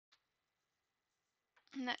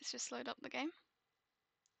Let's just load up the game.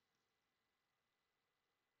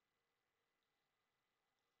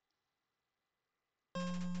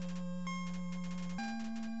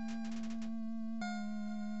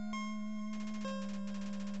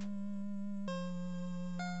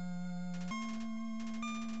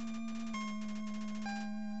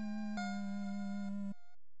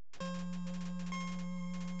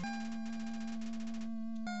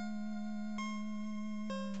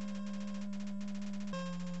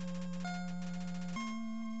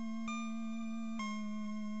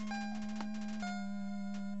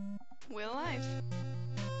 We're live.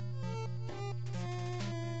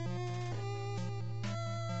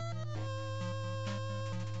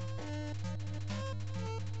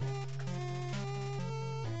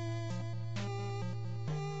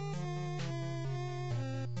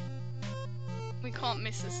 We can't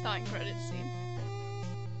miss the starting credits scene.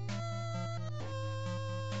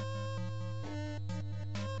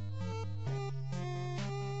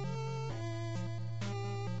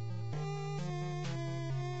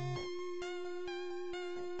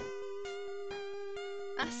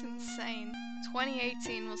 That's insane.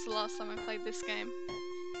 2018 was the last time I played this game.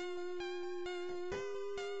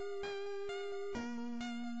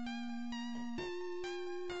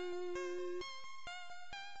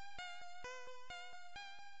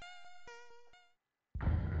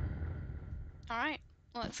 Alright,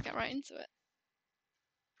 let's get right into it.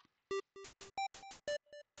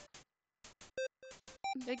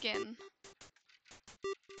 Begin.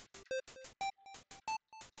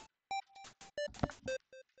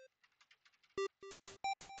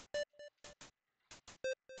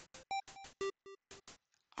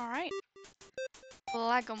 Alright.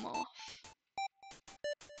 Lagomorph.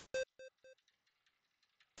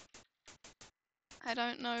 I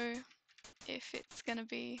don't know if we're gonna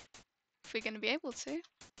be able to.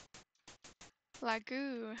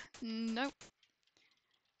 Lagoo. Nope.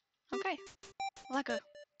 Okay. Lago.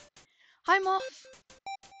 Hi, Moth!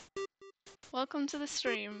 Welcome to the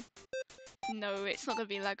stream. No, it's not gonna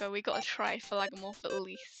be Lego. We gotta try for Lagomorph at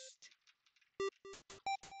least.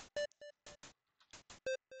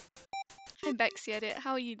 Hi, Bexy Edit.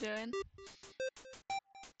 How are you doing?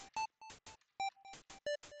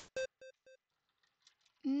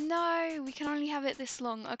 No, we can only have it this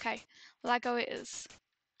long. Okay, Lago it is.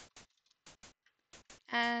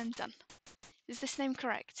 And done. Is this name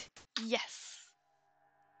correct? Yes.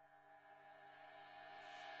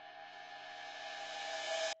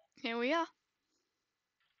 Here we are.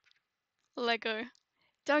 Lego.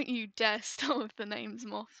 Don't you dare start with the names,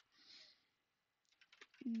 Moth.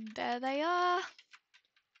 There they are.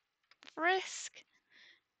 Frisk.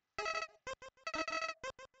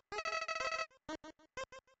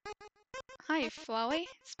 Hi, Flowey.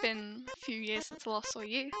 It's been a few years since I last saw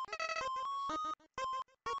you.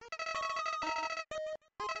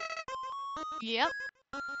 Yep.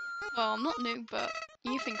 Well, I'm not new, but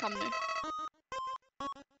you think I'm new.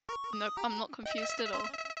 Nope, I'm not confused at all.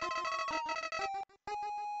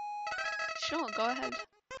 Sure, go ahead.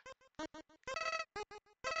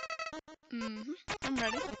 I'm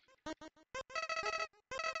ready.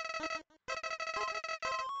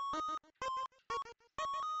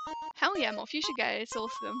 Hell yeah, Morph, you should get it, it's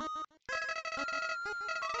awesome.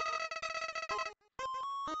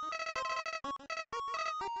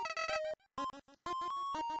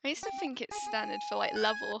 I used to think it's standard for like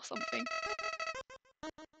level or something.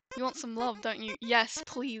 You want some love, don't you? Yes,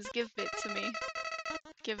 please, give it to me.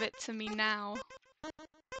 Give it to me now.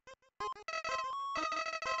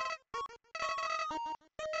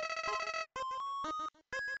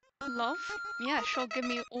 Love? Yeah, sure, give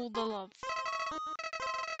me all the love.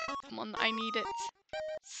 Come on, I need it.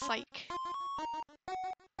 Psych.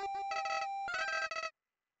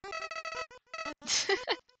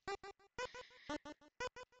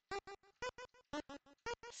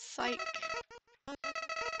 Psych.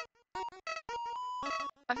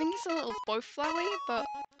 I think it's a little both flowy, but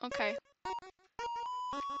okay.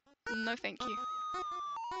 No thank you.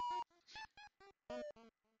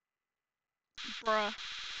 Bruh.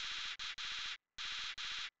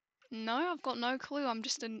 No, I've got no clue. I'm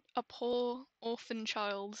just a poor orphan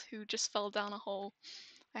child who just fell down a hole.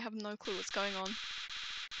 I have no clue what's going on.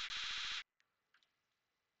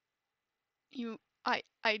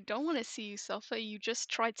 I don't want to see you suffer. You just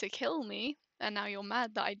tried to kill me, and now you're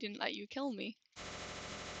mad that I didn't let you kill me.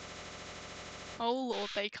 Oh lord,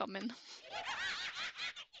 they coming.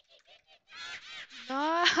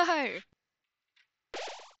 No!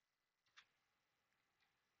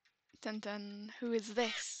 Dun dun, who is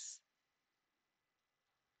this?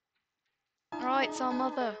 Right, it's our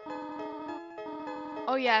mother.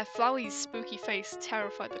 Oh yeah, Flowey's spooky face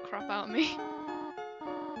terrified the crap out of me.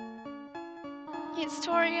 It's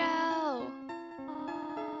Toriel!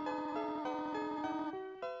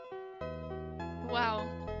 Wow.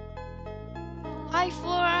 Hi,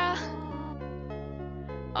 Flora!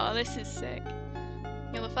 Oh, this is sick.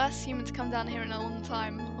 You're the first human to come down here in a long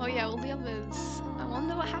time. Oh yeah, all the others. I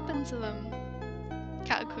wonder what happened to them.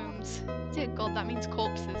 Catacombs. Dear God, that means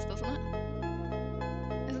corpses, doesn't it?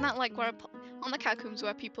 Isn't that like where on the catacombs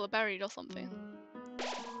where people are buried or something?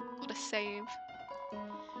 Gotta save.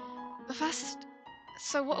 The first.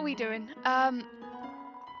 So what are we doing?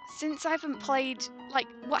 Since I haven't played, like,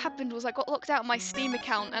 what happened was I got locked out of my Steam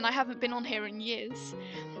account and I haven't been on here in years.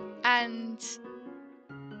 And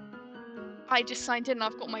I just signed in and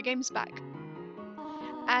I've got my games back.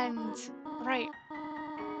 And, right,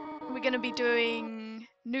 we're gonna be doing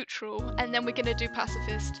neutral, and then we're gonna do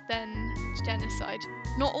pacifist, then genocide.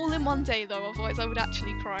 Not all in one day though, otherwise I would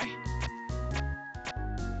actually cry.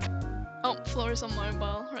 Oh, Flora's on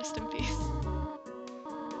mobile, rest in peace.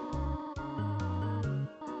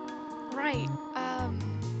 Right, I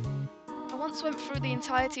once went through the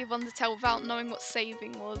entirety of Undertale without knowing what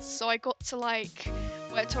saving was, so I got to like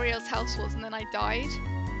where Toriel's house was and then I died.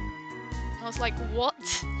 I was like, what?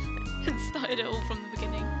 And started it all from the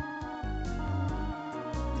beginning.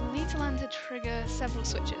 You'll need to learn to trigger several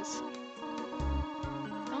switches.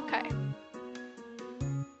 Okay.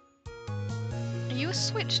 Are you a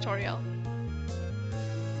switch, Toriel?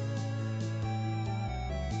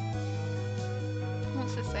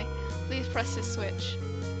 What's this say? Please press this switch.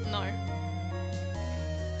 No.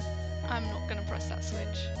 I'm not gonna press that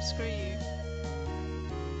switch. Screw you.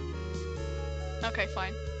 Okay,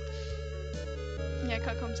 fine. Yeah,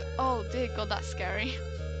 catacombs. Oh dear God, that's scary.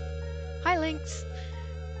 Hi, Lynx.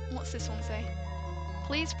 What's this one say?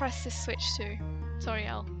 Please press this switch too. Sorry,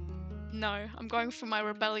 Al. No, I'm going for my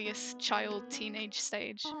rebellious child teenage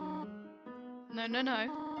stage. No, no, no.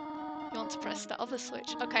 You want to press the other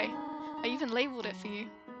switch. Okay. I even labeled it for you.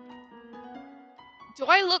 Do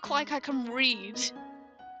I look like I can read?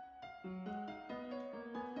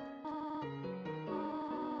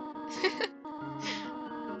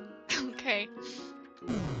 Okay.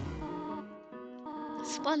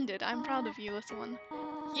 Splendid. I'm proud of you, little one.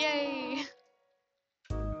 Yay!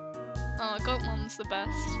 Oh, Goat Mom's the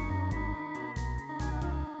best.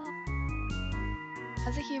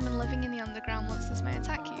 As a human living in the underground, monsters may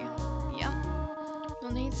attack you. Yep.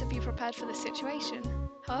 You'll need to be prepared for this situation.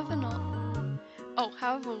 However,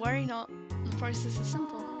 worry not. The process is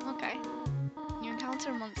simple. Okay. When you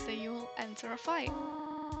encounter a monster, you will enter a fight.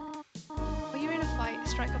 While you're in a fight,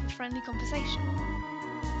 strike up a friendly conversation.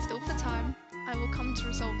 Still for time, I will come to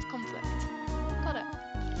resolve the conflict. Got it.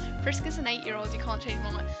 Frisk is an 8-year-old, you can't change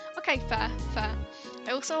my mind. Okay, fair, fair.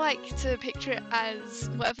 I also like to picture it as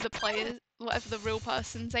whatever the real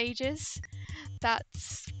person's age is.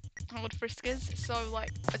 That's how old Frisk is. So,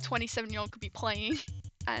 like, a 27-year-old could be playing,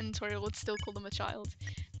 and Toriel would still call them a child.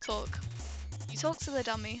 Talk. You talk to the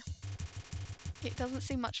dummy. It doesn't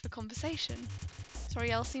seem much for conversation.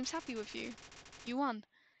 Toriel seems happy with you. You won.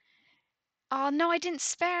 Oh no, I didn't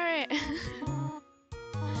spare it!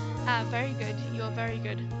 Ah, very good. You are very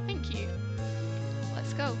good. Thank you.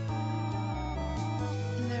 Let's go.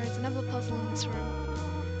 And there is another puzzle in this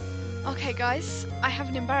room. Okay, guys, I have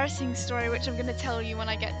an embarrassing story which I'm going to tell you when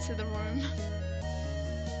I get to the room.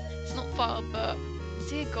 It's not far, but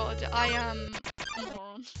dear God, I am a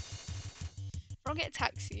moron. Frog, it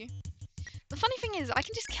attacks you. The funny thing is, I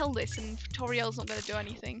can just kill this and Toriel's not going to do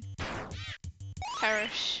anything.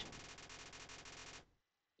 Perish.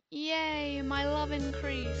 Yay, my love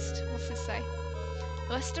increased. What's this say?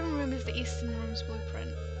 The western room is the eastern room's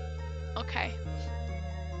blueprint. Okay.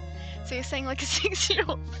 So you're saying like a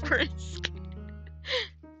 6-year-old Frisk?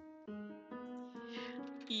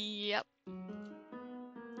 Yep.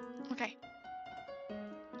 Okay.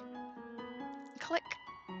 Click.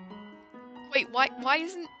 Wait, why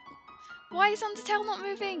is Undertale not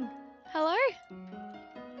moving? Hello?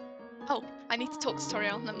 Oh, I need to talk to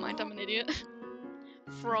Toriel. Never mind, I'm an idiot.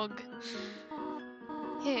 Frog.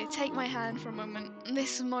 Here, take my hand for a moment.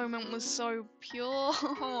 This moment was so pure.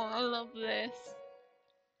 I love this.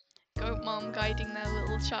 Goat mom guiding their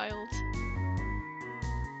little child.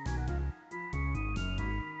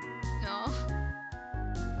 No.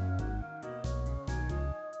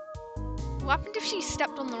 What happened if she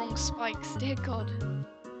stepped on the wrong spikes? Dear God.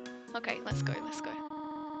 Okay, let's go, let's go.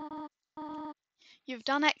 You've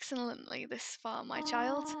done excellently this far, my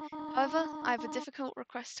child. However, I have a difficult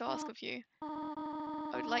request to ask of you.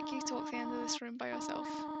 I would like you to walk to the end of this room by yourself.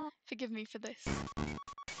 Forgive me for this.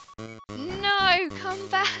 No, come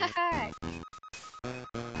back!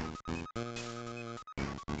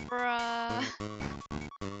 Bruh.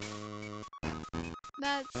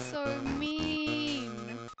 That's so mean.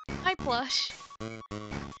 Hi, Plush.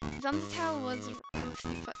 His Undertale was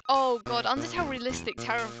realistic. Oh god, Undertale realistic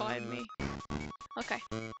terrified me. Okay.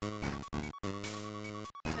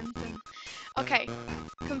 Dun, dun. Okay.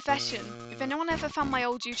 Confession. If anyone ever found my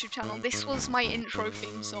old YouTube channel, this was my intro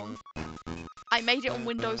theme song. I made it on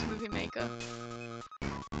Windows Movie Maker.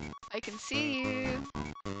 I can see you.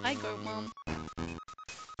 Hi, Goat Mom.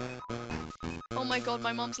 Oh my god,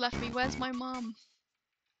 my mom's left me. Where's my mom?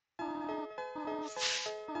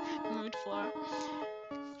 Mood Flora.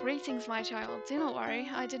 Greetings, my child. Do not worry,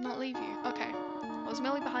 I did not leave you. Okay. I was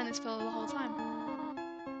merely behind this pillar the whole time.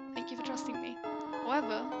 Thank you for trusting me.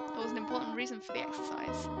 However, there was an important reason for the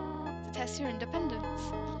exercise. To test your independence.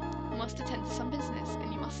 You must attend to some business,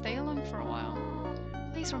 and you must stay alone for a while.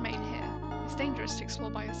 Please remain here. It's dangerous to explore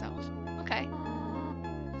by yourself. Okay.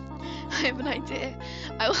 I have an idea.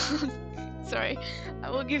 I will... Sorry. I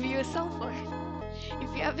will give you a cell phone.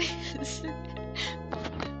 If you have... if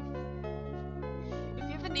you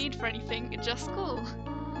have a need for anything, just call.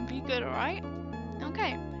 Be good, alright?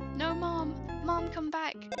 Okay. No, Mom. Mom, come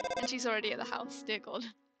back. And she's already at the house. Dear God.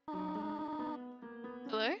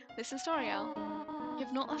 Hello? This is Toriel. You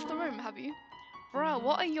have not left the room, have you? Bruh,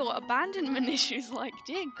 what are your abandonment issues like?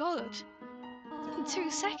 Dear God. In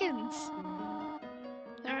 2 seconds.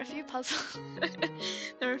 There are a few puzzles.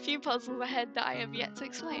 There are a few puzzles ahead that I have yet to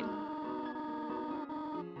explain.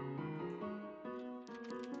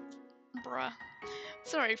 Bruh.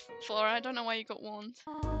 Sorry, Flora. I don't know why you got warned.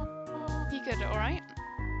 You good, alright?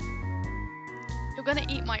 You're gonna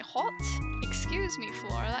eat my hot? Excuse me,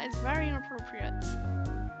 Flora. That is very inappropriate.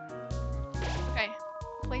 Okay.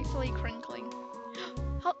 Playfully crinkling.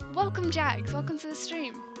 Welcome, Jags. Welcome to the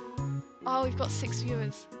stream. Oh, we've got 6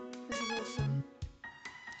 viewers. This is awesome.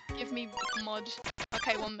 Give me mod.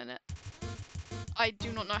 Okay, 1 minute. I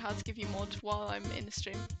do not know how to give you mod while I'm in the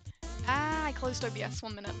stream. Ah, I closed OBS.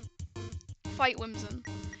 1 minute. Fight Whimsun.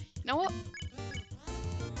 You know what?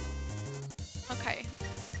 Okay.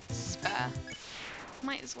 Spare.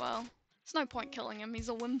 Might as well. There's no point killing him. He's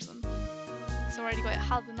a Whimsun. He's already got it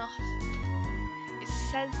hard enough. It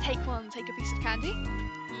says take one. Take a piece of candy.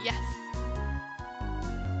 Yes.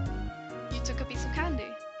 You took a piece of candy.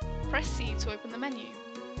 Press C to open the menu.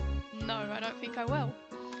 No, I don't think I will.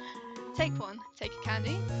 Take one. Take a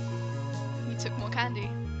candy. You took more candy.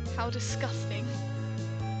 How disgusting.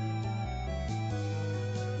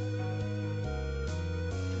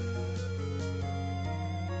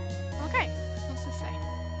 Okay, what's this say?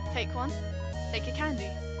 Take one. Take a candy.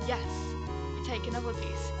 Yes. You take another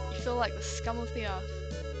piece. You feel like the scum of the earth.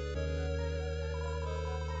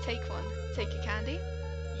 Take one. Take a candy.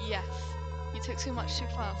 Yes. You took too much too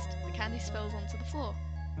fast. The candy spills onto the floor.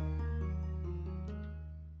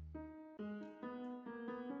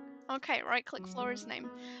 Okay, right click Flora's name.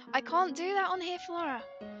 I can't do that on here, Flora.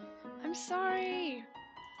 I'm sorry.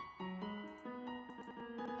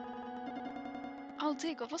 Oh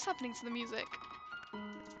dear God, what's happening to the music?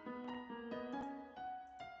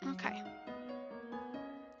 Okay.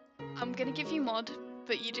 I'm gonna give you mod,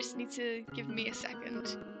 but you just need to give me a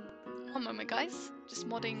second. 1 moment, guys. Just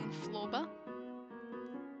modding Florba.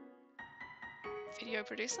 Video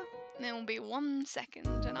producer. And then it'll be 1 second,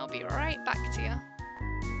 and I'll be right back to you.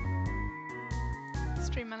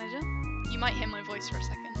 Stream manager. You might hear my voice for a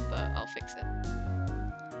second, but I'll fix it.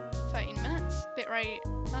 13 minutes. Bitrate.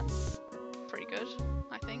 That's pretty good,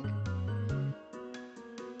 I think.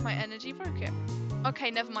 My energy broke it.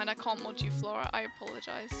 Okay, never mind. I can't mod you, Flora. I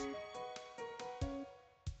apologize.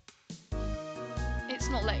 It's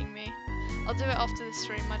not letting me. I'll do it after the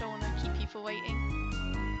stream. I don't want to keep people waiting.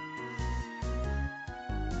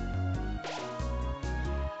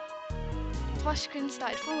 Flash screen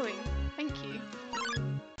started following. Thank you.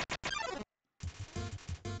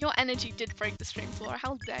 Your energy did break the stream, Flora.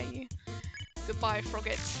 How dare you? Goodbye,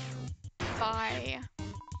 Frogget. Bye.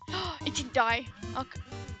 It did die. Okay.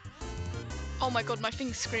 Oh my god, my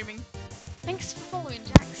thing's screaming. Thanks for following,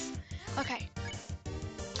 Jax. Okay.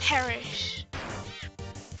 Perish.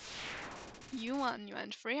 You won. You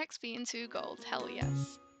earned 3 XP and 2 gold. Hell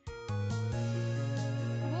yes.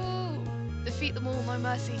 Woo! Defeat them all, no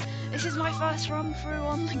mercy. This is my first run through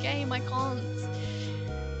on the game. I can't.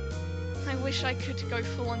 I wish I could go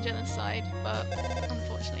full on genocide, but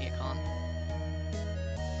unfortunately you can't.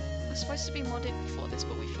 It was supposed to be modded before this,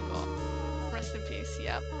 but we forgot. Rest in peace,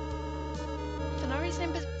 yep. For no reason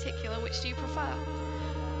in particular, which do you prefer?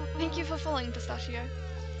 Thank you for following, Pistachio.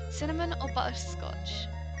 Cinnamon or butterscotch?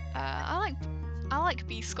 I like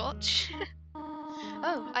bee scotch.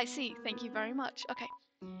 Oh, I see. Thank you very much. Okay.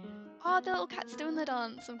 Oh, the little cat's doing the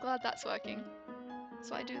dance. I'm glad that's working.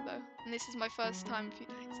 That's what I do though. And this is my first time a few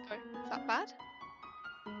days ago. Is that bad?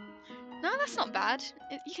 No, that's not bad.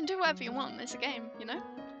 You can do whatever you want. It's a game, you know?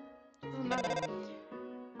 Doesn't matter.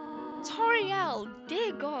 Toriel,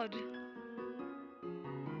 dear God.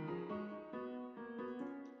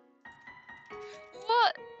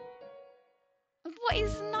 What? What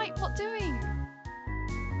is Nightbot doing?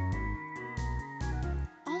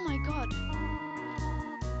 Oh my God.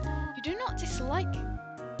 You do not dislike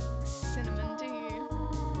cinnamon, do you?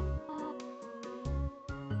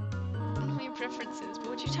 I don't know your preferences, but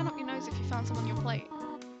would you turn up your nose if you found some on your plate?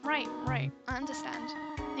 Right, right. I understand.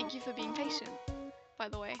 Thank you for being patient, by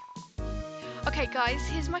the way. Okay, guys,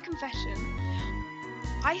 here's my confession.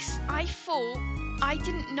 I thought I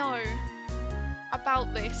didn't know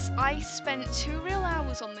about this. I spent 2 real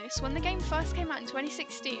hours on this. When the game first came out in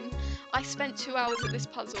 2016, I spent 2 hours at this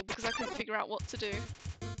puzzle because I couldn't figure out what to do.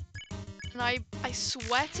 And I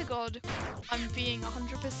swear to God, I'm being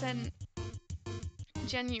 100%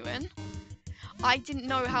 genuine. I didn't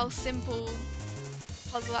know how simple the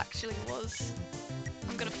puzzle actually was.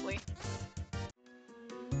 I'm gonna flee.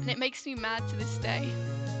 And it makes me mad to this day.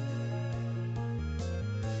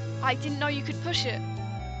 I didn't know you could push it.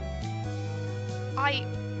 I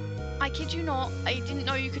kid you not, I didn't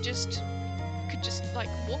know you could just like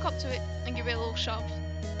walk up to it and give it a little shove.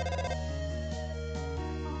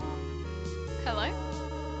 Hello?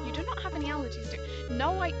 You do not have any allergies, do you?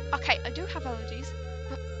 No, okay, I do have allergies,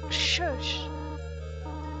 but shush.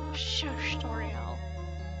 Shush, Toriel.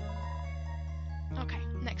 Okay,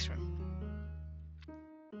 next room.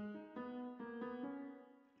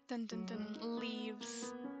 Dun dun dun,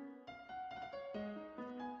 leaves.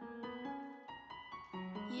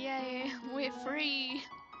 Yay, we're free!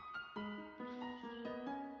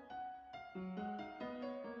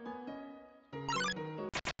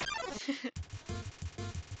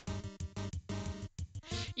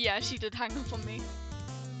 Yeah, she did hang up on me.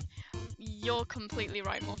 You're completely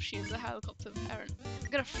right, Moth. She is a helicopter parent. I'm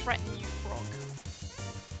gonna threaten you, frog.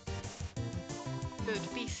 Good,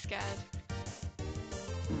 be scared.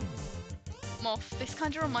 Moth, this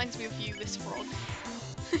kind of reminds me of you, this frog.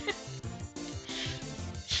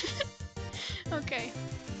 Okay,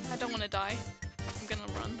 I don't want to die. I'm gonna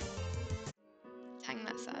run. Dang,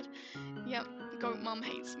 that's sad. Yep, Goat Mum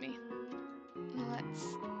hates me.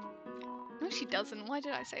 Let's... No, she doesn't. Why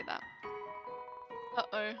did I say that?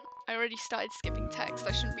 Uh-oh. I already started skipping text.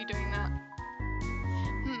 I shouldn't be doing that.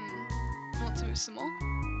 Want to move some more?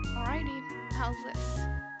 Alrighty. How's this?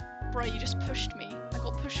 Bro, you just pushed me. I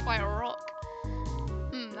got pushed by a rock.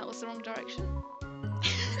 That was the wrong direction.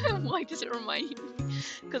 Why does it remind you?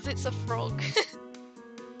 Because it's a frog.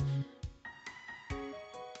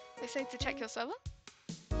 They say to check your server?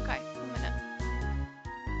 Okay, 1 minute.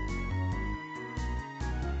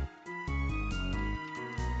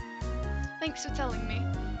 Thanks for telling me.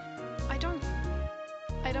 I don't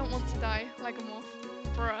want to die, Lagomorph.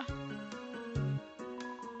 Bruh.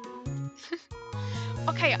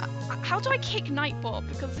 Okay, how do I kick Nightbot?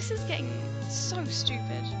 Because this is getting so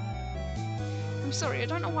stupid. I'm sorry, I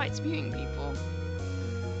don't know why it's muting people.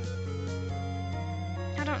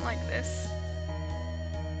 I don't like this.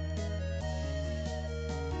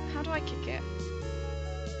 How do I kick it?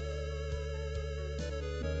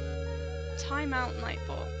 Time out,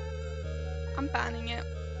 Nightbot. I'm banning it.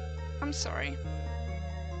 I'm sorry.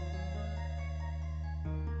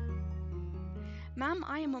 Ma'am,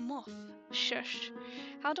 I am a moth. Shush.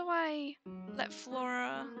 How do I let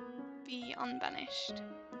Flora be unbanished?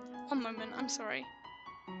 1 moment, I'm sorry.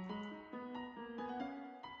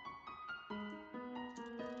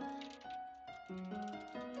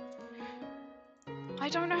 I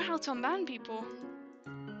don't know how to unban people.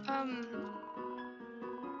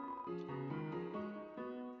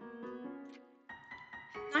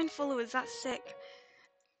 9 followers, that's sick.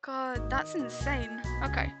 God, that's insane.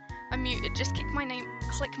 Okay, I'm muted. Just click my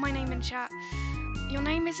name in chat. Your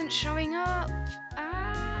name isn't showing up.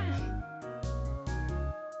 Ah.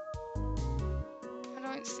 I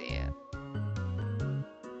don't see it.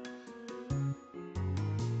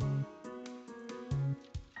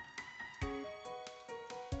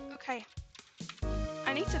 Okay.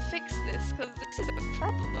 I need to fix this because this is a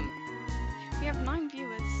problem. We have 9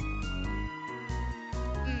 viewers.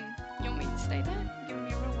 You want me to stay there? You're giving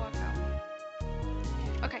me a real workout.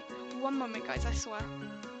 Okay, 1 moment guys, I swear.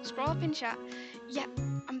 Scroll up in chat. Yeah,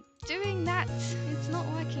 I'm doing that. It's not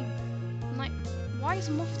working. I'm like, why is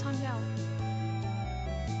Moth timed out?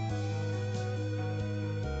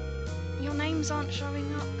 Your names aren't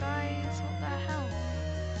showing up, guys. What the hell?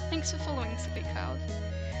 Thanks for following, Silly Cloud.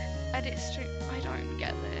 Edit stream. I don't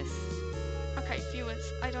get this.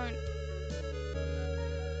 don't...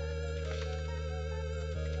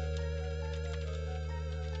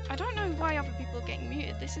 I don't know why other people are getting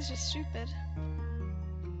muted. This is just stupid.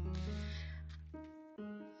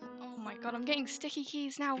 Oh my god, I'm getting sticky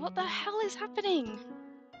keys now. What the hell is happening?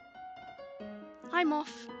 I'm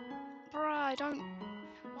off. Bruh, I don't...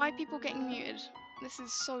 Why are people getting muted? This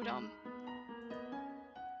is so dumb.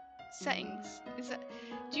 Settings. Is that...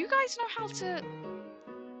 Do you guys know how to...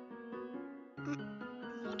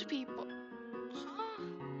 mod people? Huh?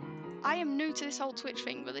 I am new to this whole Twitch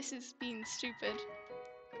thing, but this is being stupid.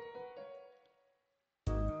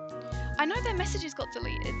 I know their messages got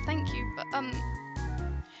deleted, thank you, but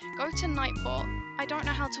go to Nightbot. I don't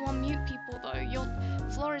know how to unmute people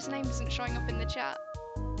though. Flora's name isn't showing up in the chat.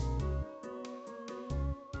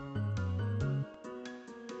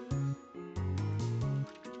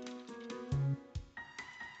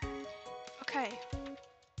 Okay.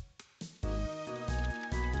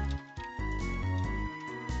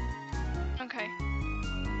 Okay.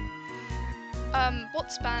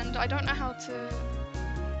 What's banned? I don't know how to...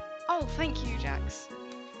 Oh, thank you, Jax.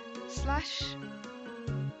 Slash...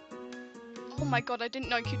 Oh my god, I didn't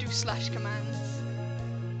know you could do slash commands.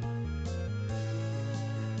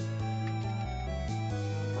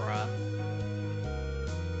 Bruh.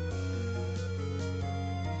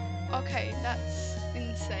 Okay, that's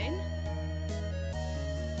insane.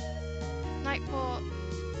 Nightport.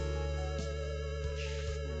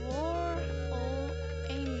 Floral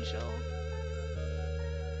Angel.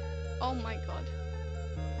 Oh my god.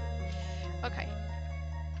 Okay.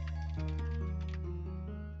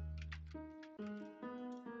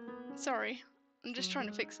 Sorry. I'm just trying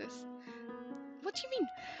to fix this. What do you mean?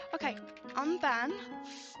 Okay. Unban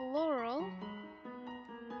Floral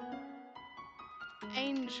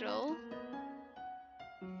Angel.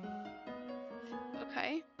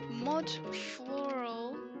 Okay. Mod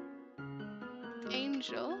Floral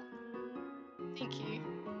Angel. Thank you.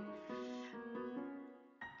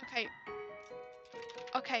 Okay.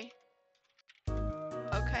 Okay.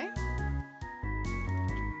 Okay.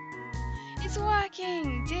 It's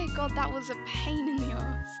working! Dear god, that was a pain in the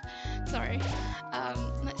ass. Sorry.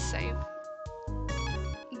 Let's save.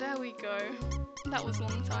 There we go. That was a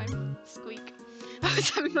long time. Squeak. I was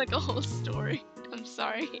having like a whole story. I'm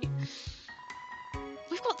sorry.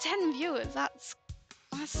 We've got 10 viewers. That's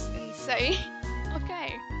insane.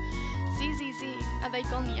 Okay. ZZZ. Are they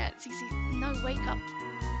gone yet? ZZ. No, wake up.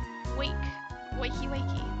 Wake. Wakey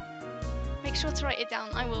wakey. Make sure to write it down.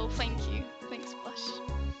 I will. Thank you. Thanks, Blush.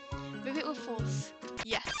 Move it with force.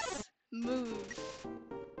 Yes. Move.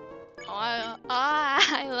 Oh,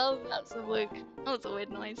 I love that Luke. That was a weird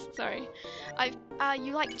noise. Sorry.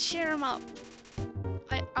 You like cheer him up.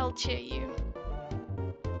 I'll cheer you.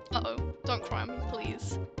 Uh-oh. Don't cry on me,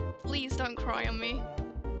 please. Please don't cry on me.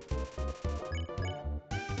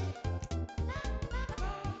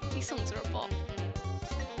 These songs are a bop.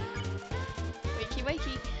 Wakey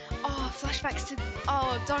wakey. Oh, flashbacks to...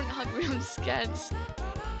 Oh, don't hug me, I'm scared.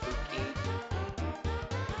 Spooky.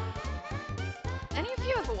 Any of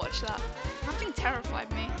you ever watch that? Nothing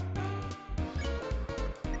terrified me.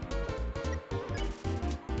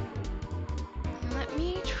 Let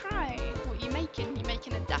me try. What you making? You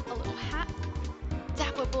making a dapper little hat?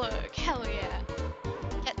 Dapper bloke, hell yeah.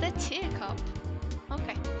 Get the tear cup.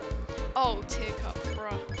 Okay. Oh, tear cup,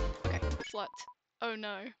 bruh. Okay, flirt. Oh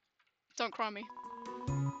no. Don't cry me.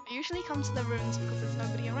 I usually come to the ruins because there's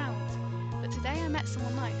nobody around, but today I met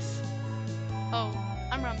someone nice. Oh,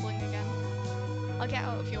 I'm rambling again. I'll get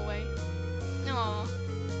out of your way. Aww.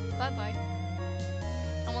 Bye-bye.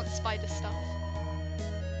 I want spider stuff.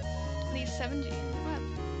 Leave 7G in the web.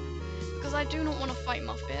 Because I do not want to fight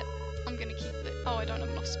Muffet, I'm gonna keep it. Oh, I don't have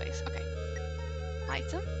enough space. Okay.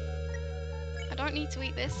 Item. I don't need to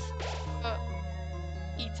eat this, but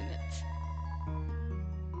eating it.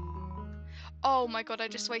 Oh my god, I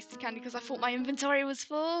just wasted candy because I thought my inventory was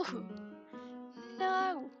full.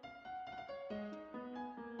 No.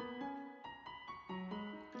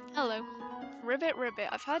 Hello. Ribbit, ribbit.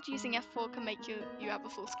 I've heard using F4 can make you have a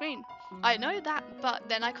full screen. I know that, but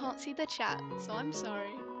then I can't see the chat, so I'm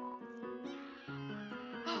sorry.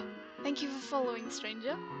 Thank you for following,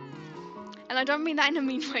 stranger. And I don't mean that in a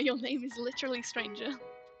mean way, your name is literally stranger.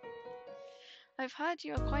 I've heard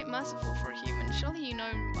you are quite merciful for a human. Surely you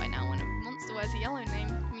know by now when a monster wears a yellow name,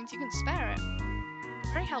 it means you can spare it.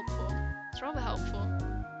 Very helpful. It's rather helpful.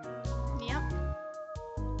 Yep.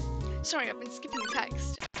 Sorry, I've been skipping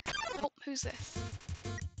text. Oh, who's this?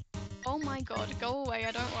 Oh my god, go away,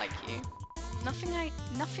 I don't like you.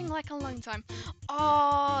 Nothing like alone time.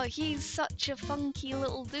 Oh, he's such a funky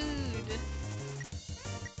little dude.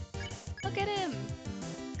 Look at him.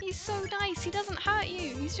 He's so nice. He doesn't hurt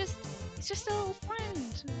you. He's just a little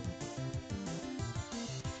friend.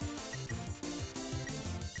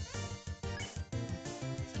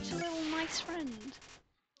 Such a little nice friend.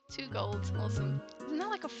 2 gold. Awesome. Isn't there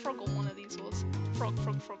like a frog on one of these walls? Frog,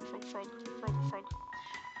 frog, frog, frog, frog, frog, frog.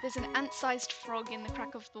 There's an ant-sized frog in the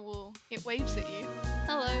crack of the wall. It waves at you.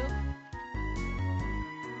 Hello.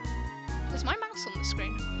 Is my mouse on the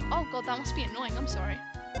screen? Oh god, that must be annoying. I'm sorry.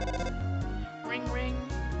 Ring ring.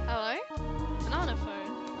 Hello? Banana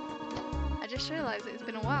phone. I just realised it's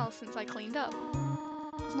been a while since I cleaned up.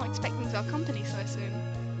 I was not expecting to have company so soon.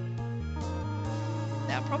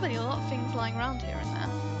 There are probably a lot of things lying around here and there.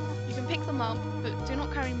 You can pick them up, but do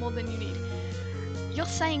not carry more than you need. You're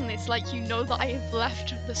saying this like you know that I have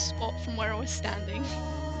left the spot from where I was standing.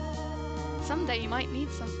 Someday you might need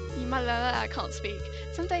some. I can't speak.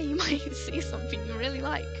 Someday you might see something you really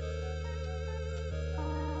like.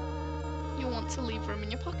 You'll want to leave room in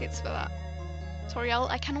your pockets for that. Toriel,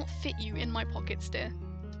 I cannot fit you in my pockets, dear.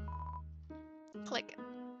 Click.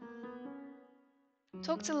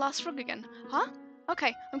 Talk to the last frog again. Huh?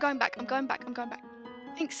 Okay, I'm going back.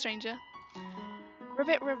 Thanks, stranger.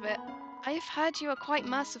 Ribbit, ribbit. I've heard you are quite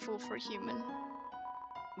merciful for a human.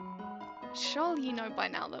 Surely you know by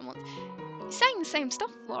now then what. You're saying the same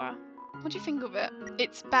stuff, Flora. What do you think of it?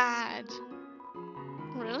 It's bad.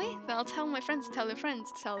 Really? Then I'll tell my friends to tell their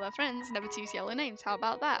friends to tell their friends never to use yellow names. How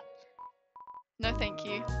about that? No thank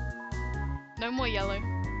you. No more yellow.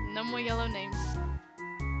 No more yellow names.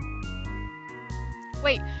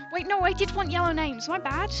 Wait, no, I did want yellow names. My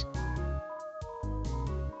bad.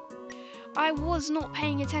 I was not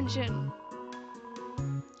paying attention.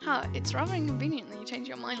 Huh, it's rather inconvenient that you change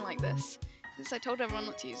your mind like this. Since I told everyone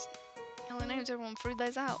not to use yellow names, everyone threw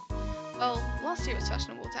those out. Well, last year it was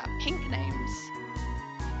fashionable to have pink names.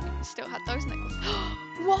 We still had those necklaces.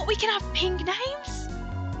 What? We can have pink names?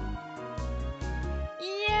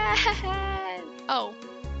 Yeah! Oh.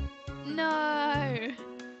 No!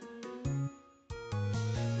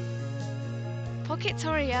 Pocket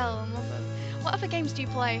Toriel and what other games do you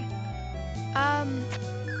play?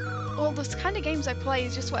 Well, the kind of games I play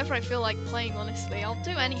is just whatever I feel like playing, honestly. I'll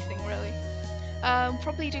do anything, really.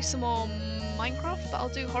 Probably do some more Minecraft, but I'll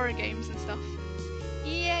do horror games and stuff.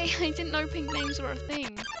 Yay, I didn't know pink names were a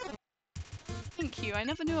thing. Thank you, I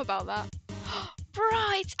never knew about that.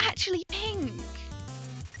 Bruh, it's actually pink!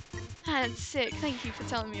 That's sick, thank you for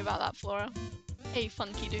telling me about that, Flora. Hey,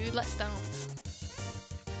 funky dude, let's dance.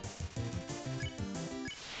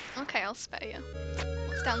 Okay, I'll spare you.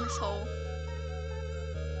 What's down this hole?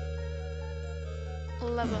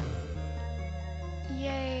 Leather.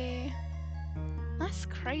 Yay. That's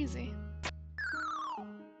crazy.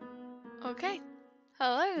 Okay.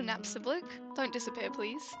 Hello, Napster Bloke. Don't disappear,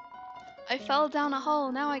 please. I fell down a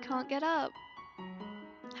hole, now I can't get up.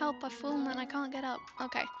 Help, I've fallen and I can't get up.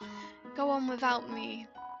 Okay. Go on without me.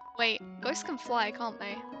 Wait, ghosts can fly, can't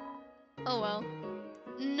they? Oh well.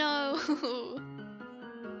 No!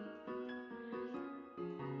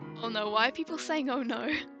 Oh no, why are people saying oh no?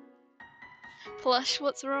 Plush,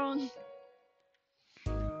 what's wrong?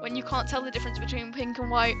 When you can't tell the difference between pink and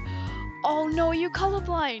white. Oh no, are you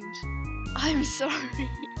colorblind? I'm sorry.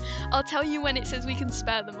 I'll tell you when it says we can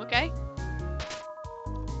spare them, okay?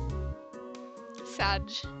 Sag.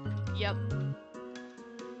 Yep.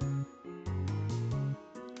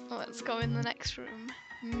 Let's go in the next room.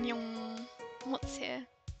 Nyong. What's here?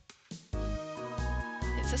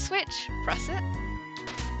 It's a switch. Press it.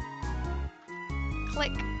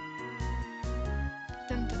 Click.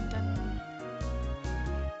 Dun dun dun.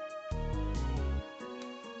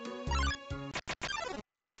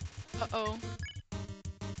 Uh-oh.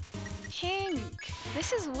 Pink!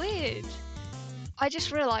 This is weird. I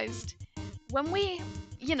just realised, when we,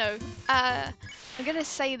 I'm gonna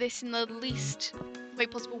say this in the least way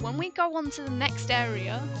possible. When we go on to the next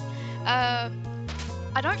area, I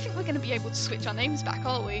don't think we're gonna be able to switch our names back,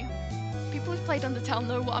 are we? People who've played Undertale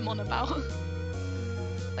know what I'm on about.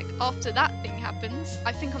 Like, after that thing happens,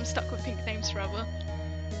 I think I'm stuck with pink names forever.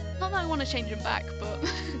 Not that I want to change them back, but...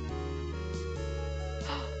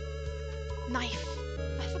 Knife!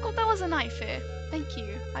 I forgot there was a knife here. Thank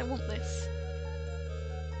you. I want this.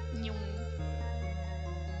 Nyong.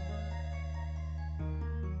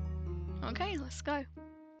 Okay, let's go.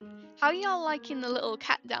 How are y'all liking the little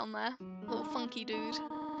cat down there? Little funky dude.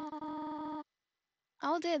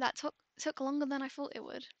 Oh dear, that took longer than I thought it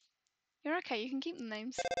would. You're okay, you can keep the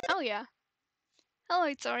names. Oh yeah.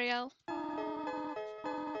 Hello, Toriel.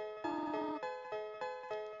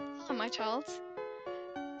 Hello, my child.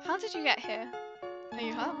 How did you get here? Are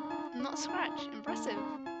you hurt? Not a scratch. Impressive.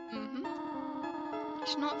 Mm-hmm. I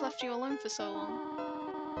should not have left you alone for so long.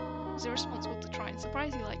 Was irresponsible to try and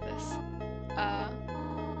surprise you like this.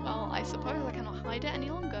 Well, I suppose I cannot hide it any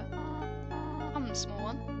longer. Come, small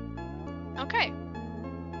one. Okay.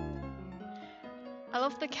 I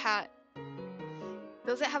love the cat.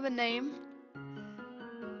 Does it have a name?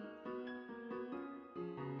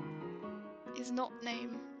 Is not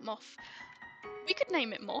name Moth. We could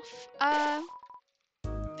name it Moth.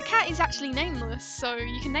 The cat is actually nameless, so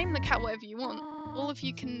you can name the cat whatever you want. All of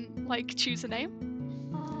you can, like, choose a name.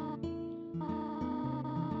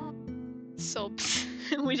 Sobs.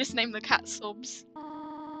 We just named the cat Sobs.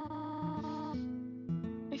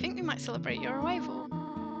 I think we might celebrate your arrival.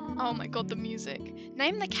 Oh my god, the music.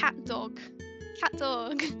 Name the cat Dog. Cat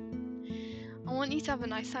Dog. I want you to have a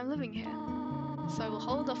nice time living here. So we'll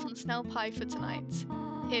hold off on snail pie for tonight.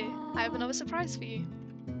 Here, I have another surprise for you.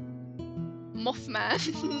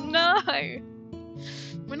 Mothman. No!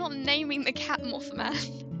 We're not naming the cat Mothman.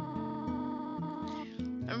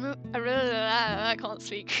 I can't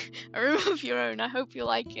speak. A room of your own. I hope you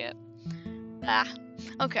like it.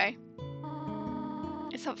 Okay.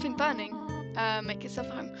 It's something burning. Make yourself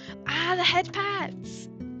at home. The head pats!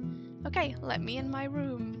 Okay, let me in my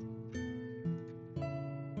room.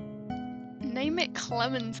 Name it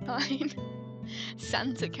Clementine.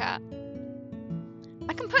 Santa Cat.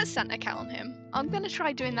 I can put Santa Cat on him. I'm gonna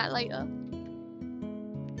try doing that later.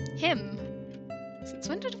 Him. Since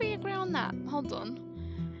when did we agree on that? Hold on.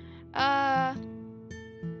 I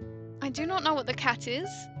do not know what the cat is,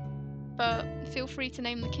 but feel free to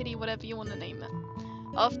name the kitty whatever you want to name it.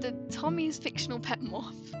 After Tommy's fictional pet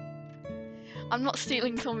Moth. I'm not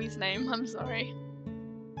stealing Tommy's name, I'm sorry.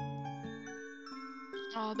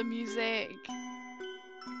 Oh, the music.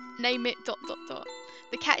 Name it ...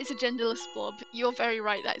 The cat is a genderless blob. You're very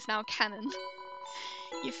right, that is now canon.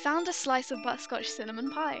 You found a slice of butterscotch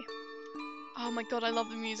cinnamon pie. Oh my god, I love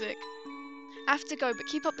the music. I have to go, but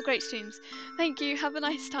keep up the great streams. Thank you, have a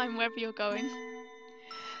nice time wherever you're going.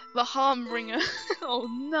 The harm bringer. Oh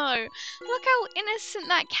no. Look how innocent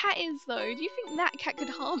that cat is though. Do you think that cat could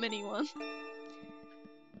harm anyone?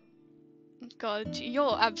 God,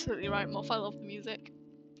 you're absolutely right, Moth. I love the music.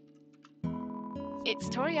 It's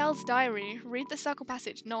Toriel's diary. Read the circle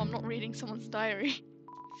passage. No, I'm not reading someone's diary.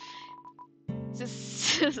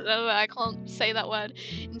 I can't say that word.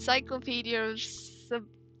 Encyclopedia of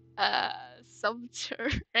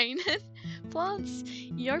subterranean plants.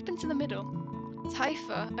 You open to the middle.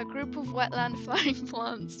 Typha, a group of wetland flowering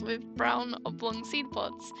plants with brown oblong seed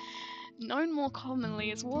pods, known more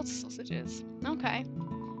commonly as water sausages. Okay.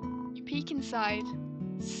 You peek inside.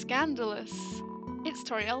 Scandalous. It's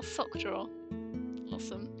Toriel's sock drawer.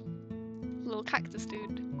 Awesome. Little cactus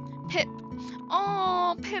dude. Pip.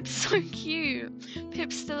 Oh, Pip's so cute.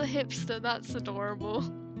 Pip's still a hipster. That's adorable.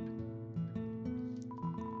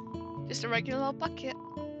 Just a regular old bucket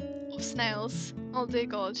of snails. Oh dear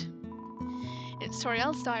god. It's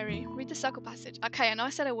Toriel's diary. Read the circle passage. Okay, I know I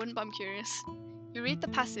said I wouldn't, but I'm curious. You read the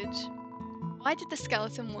passage. Why did the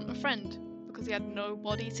skeleton want a friend? Because he had no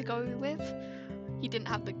body to go with? He didn't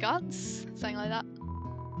have the guts? Something like that.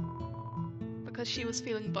 Because she was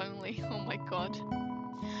feeling lonely. Oh my god.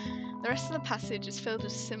 The rest of the passage is filled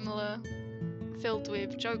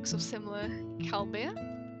with jokes of similar caliber.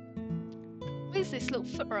 What is this little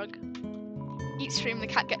foot rug? Each stream the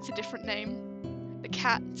cat gets a different name. The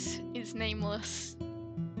cat is nameless.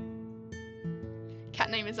 Cat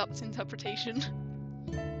name is up to interpretation.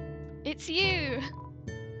 It's you!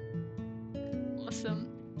 Awesome.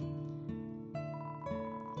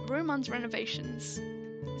 Room under renovations.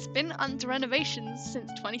 It's been under renovations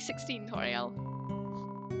since 2016, Toriel.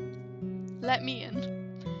 Let me in.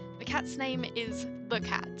 The cat's name is The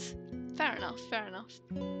Cat. Fair enough, fair enough.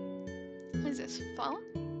 What is this? File?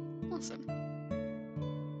 Awesome.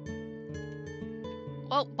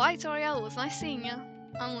 Well, bye Toriel, it was nice seeing you.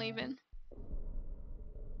 I'm leaving.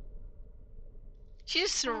 She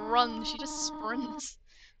just runs, she just sprints.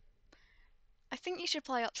 I think you should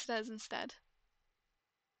play upstairs instead.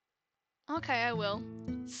 Okay, I will.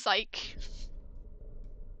 Psych.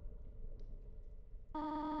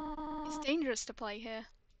 It's dangerous to play here.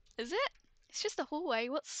 Is it? It's just a hallway,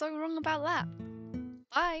 what's so wrong about that?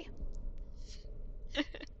 Bye.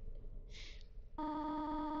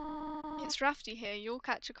 It's drafty here, you'll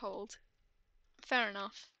catch a cold. Fair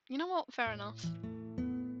enough. You know what? Fair enough.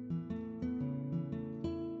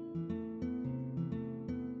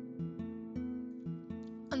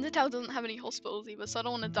 Undertale doesn't have any hospitals either, so I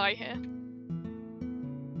don't want to die here.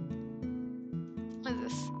 What is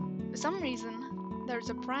this? For some reason, there is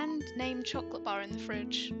a brand name chocolate bar in the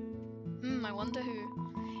fridge. I wonder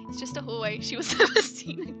who. It's just a hallway, she was never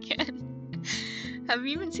seen again. Have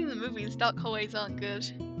you even seen the movies? Dark hallways aren't good.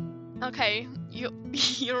 Okay,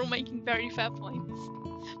 you're all making very fair points.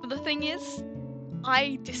 But the thing is,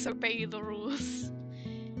 I disobey the rules.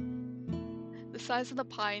 The size of the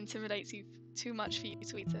pie intimidates you too much for you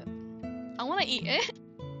to eat it. I want to eat it.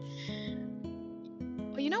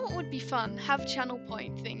 Well, you know what would be fun? Have channel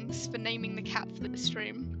point things for naming the cat for the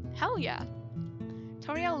stream. Hell yeah.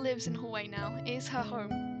 Toriel lives in Hawaii now. It is her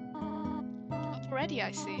home. Up already,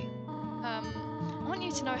 I see. I want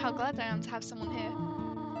you to know how glad I am to have someone here.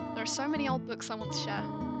 There are so many old books I want to share.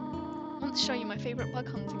 I want to show you my favourite bug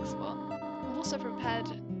hunting spot. I've also prepared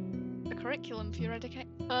a curriculum for your education.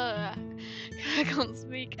 I can't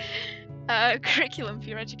speak. Curriculum for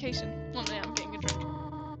your education. One minute, I'm getting a drink.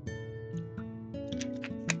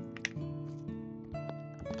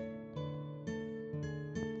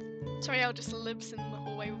 Toriel just lives in the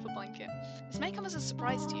hallway with a blanket. This may come as a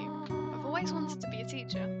surprise to you. I've always wanted to be a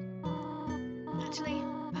teacher. Actually,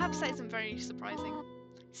 perhaps that isn't very surprising.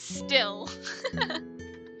 Still.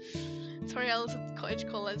 Toriel's a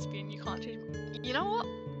cottagecore lesbian, you can't change. You know what?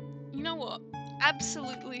 You know what?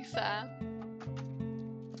 Absolutely fair.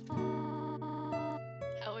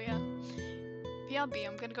 Hell yeah. BRB,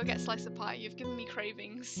 I'm gonna go get a slice of pie. You've given me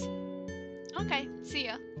cravings. Okay, see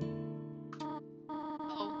ya.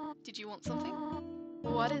 Oh, did you want something?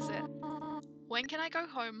 What is it? When can I go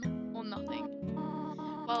home? Or nothing?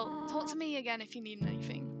 Well, talk to me again if you need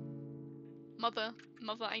anything. Mother,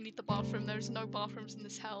 I need the bathroom. There's no bathrooms in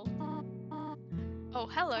this hell. Oh,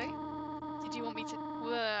 hello. Did you want me to...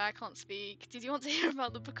 I can't speak. Did you want to hear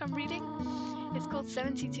about the book I'm reading? It's called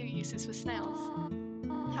 72 Uses for Snails.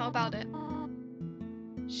 How about it?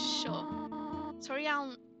 Sure.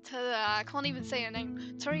 Toriel... I can't even say her name.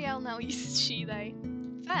 Toriel now uses she, they.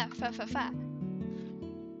 Fair.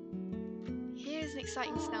 Here's an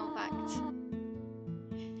exciting snail fact.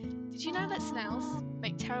 Did you know that snails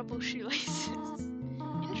make terrible shoelaces?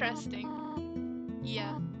 Interesting.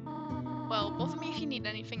 Yeah. Well, bother me if you need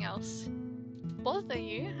anything else. Bother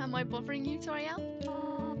you? Am I bothering you, Toriel?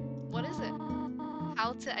 What is it?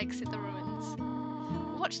 How to exit the ruins.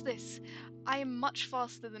 Watch this. I am much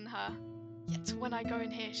faster than her. Yet when I go in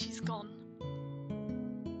here, she's gone.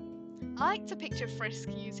 I like to picture Frisk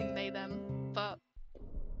using they them, but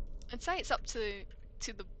I'd say it's up to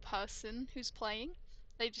the person who's playing.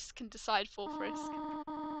 They just can decide for Frisk.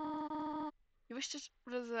 You wish to...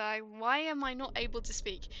 Why am I not able to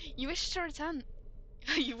speak? You wish to return...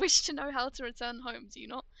 You wish to know how to return home, do you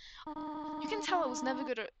not? You can tell I was never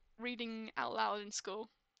good at reading out loud in school.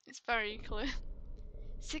 It's very clear.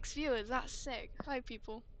 6 viewers, that's sick. Hi,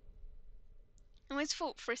 people. I always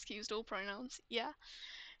thought Frisk used all pronouns. Yeah.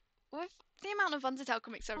 With the amount of Undertale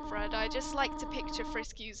comics I've read, I just like to picture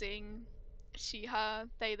Frisk using she, her,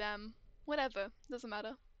 they, them, whatever. Doesn't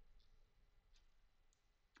matter.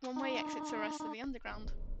 One-way exit to the rest of the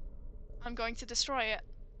underground. I'm going to destroy it.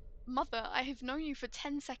 Mother, I have known you for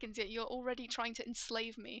 10 seconds, yet you're already trying to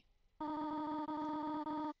enslave me.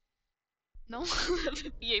 No one will ever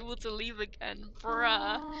be able to leave again,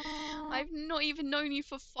 bruh. I've not even known you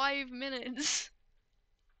for 5 minutes.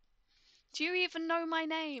 Do you even know my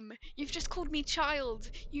name? You've just called me child.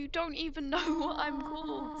 You don't even know what I'm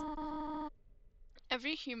called.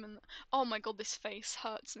 Every human... Oh my god, this face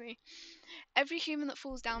hurts me. Every human that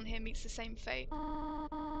falls down here meets the same fate.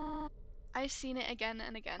 I've seen it again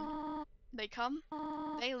and again. They come,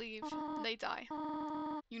 they leave, they die.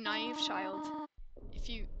 You naive child. If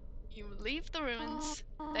you leave the ruins,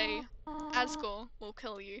 they, Asgore, will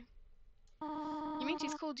kill you. You mean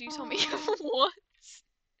she's called you Tommy? What?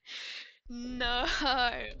 No.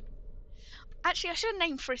 Actually, I should have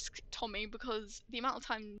named Frisk Tommy because the amount of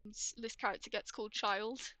times this character gets called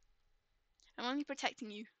child. I'm only protecting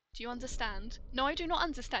you. Do you understand? No, I do not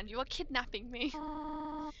understand. You are kidnapping me.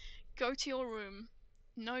 Go to your room.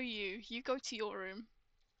 No, you go to your room.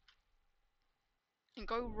 And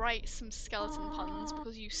go write some skeleton puns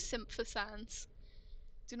because you simp for Sans.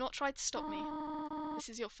 Do not try to stop me. This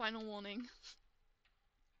is your final warning.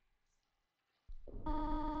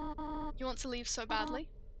 You want to leave so badly?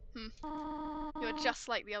 You are just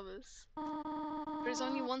like the others. There is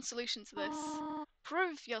only one solution to this.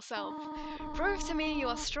 Prove yourself. Prove to me you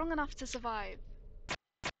are strong enough to survive.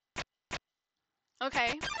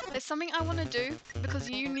 Okay, there's something I want to do because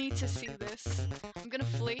you need to see this. I'm gonna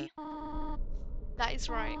flee. That is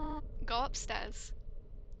right. Go upstairs.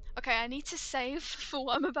 Okay, I need to save for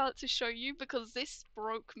what I'm about to show you because this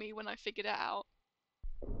broke me when I figured it out.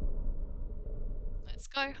 Let's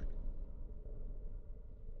go.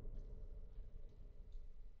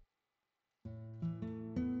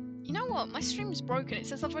 You know what? My stream's broken. It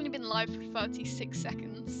says I've only been live for 36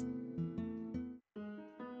 seconds.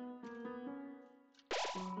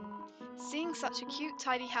 Seeing such a cute,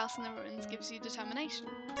 tidy house in the ruins gives you determination.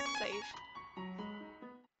 Save.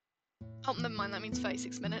 Oh, never mind, that means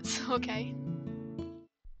 36 minutes. Okay.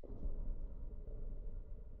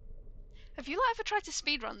 Have you ever tried to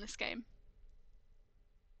speedrun this game?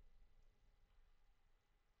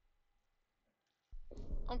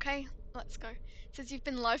 Okay, let's go. It says you've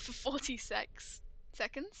been live for 46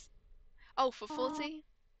 seconds. Oh, for 40?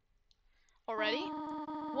 Already?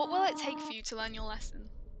 What will it take for you to learn your lesson?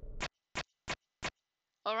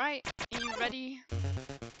 Alright, are you ready?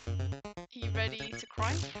 Are you ready to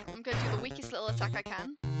cry? I'm gonna do the weakest little attack I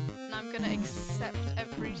can. And I'm gonna accept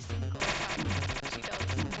every single attack she does.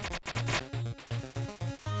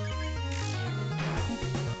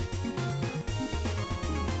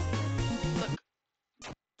 Look.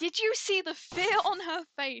 Did you see the fear on her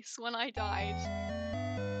face when I died?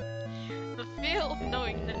 The fear of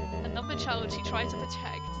knowing that another child she tried to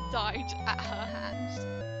protect died at her hands.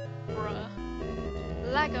 Bruh.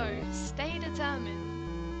 Lego, stay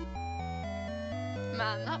determined.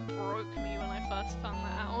 Man, that broke me when I first found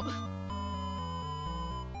that out.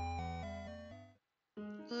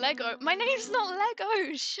 Lego. My name's not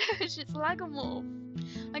Lego! Shush, it's Lagomorph.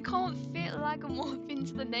 I can't fit Lagomorph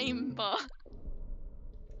into the name bar.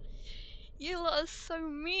 You lot are so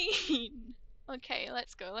mean. Okay,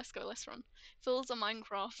 let's go, let's run. Phil's a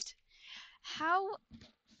Minecraft. How?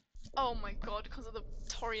 Oh my god, because of the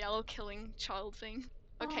Toriel killing child thing.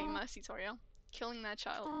 Okay, mercy Toriel. Killing their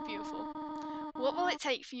child. Beautiful. What will it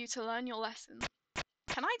take for you to learn your lesson?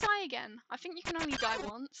 Can I die again? I think you can only die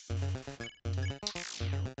once. I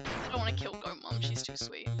don't want to kill Goat Mom, she's too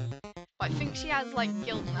sweet. But I think she has like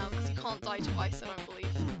guilt now because you can't die twice, I don't believe.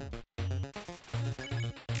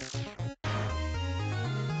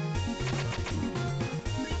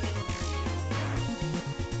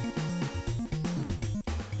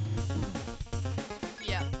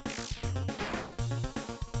 Yeah.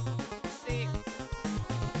 See.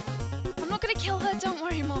 I'm not gonna kill her, don't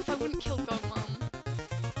worry, Morph, I wouldn't kill Goat Mom.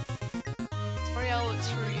 Toriel, it's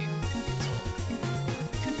true, you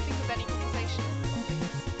couldn't think of any conversation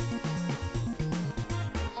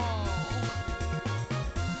topics.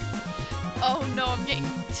 Oh no, I'm getting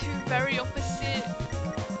two very opposite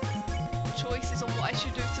choices on what I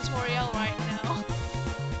should do to Toriel right now.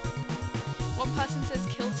 One person says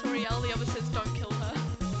kill Toriel, the other says don't kill her.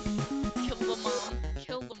 Kill the mom.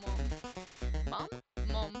 Kill the mom. Mom?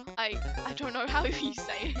 Mom. I don't know how you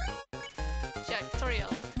say it. Jack,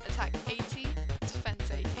 Toriel. Attack 80,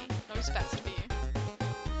 defense 80. Knows best for you.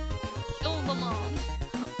 Kill the mom.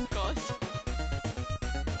 Oh god.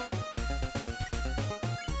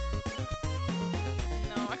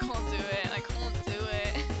 No, I can't do it. I can't do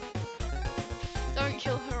it. Don't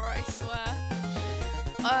kill her, I swear.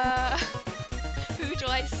 Who do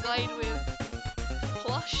I side with?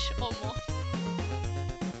 Plush or Moth?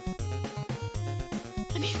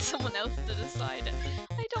 I need someone else to decide.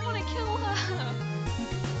 I don't want to kill her.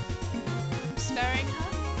 I'm sparing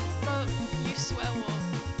her, but you swear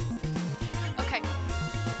what? Okay,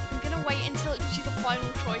 I'm gonna wait until it gives you the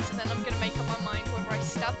final choice, and then I'm gonna make up my mind whether I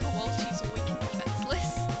stab her while she's weak and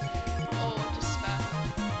defenseless, or just spare her.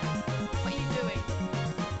 What are you doing?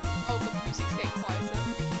 Oh, the music's getting quieter.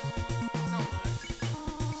 Oh no.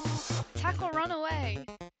 Attack or run away?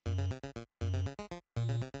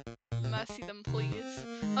 Mercy them, please.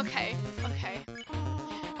 Okay, okay.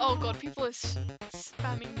 Oh god, people are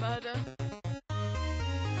spamming murder.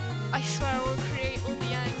 I swear I will create all the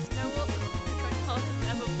angst. You know what? I'm going harder than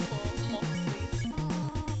ever before. Moth, please.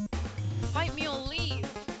 Fight me or leave.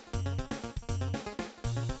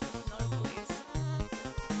 No, please.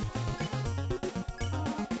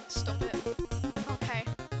 Stop it. Okay.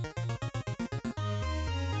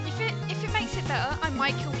 If it makes it better, I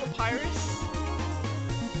might kill Papyrus.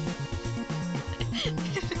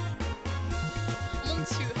 I'm on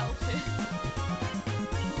 2 health here.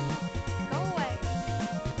 Go away.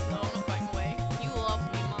 No, I'm not going away. You love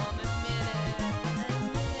me, Mom. Admit it.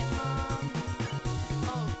 Admit it, Mom.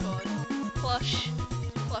 Oh god. Plush.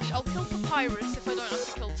 Plush. I'll kill Papyrus if I don't have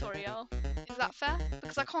to kill Toriel. Is that fair?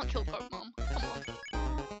 Because I can't kill Goat Mom. Come on.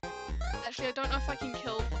 Actually, I don't know if I can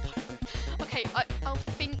kill Papyrus. Okay, I'll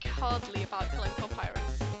think hardly about killing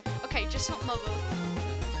Papyrus. Okay, just not Mother. I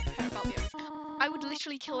don't care about the others. I would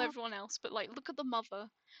literally kill everyone else, but like, look at the mother.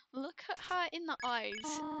 Look at her in the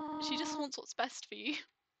eyes. She just wants what's best for you.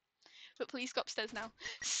 But please go upstairs now.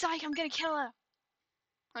 Psych, I'm gonna kill her!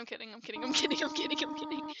 I'm kidding. I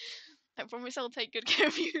promise I'll take good care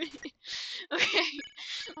of you. Okay.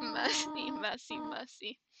 Mercy, mercy,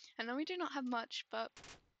 mercy. I know we do not have much, but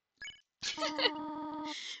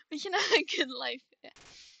we can have a good life here.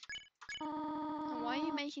 Why are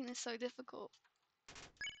you making this so difficult?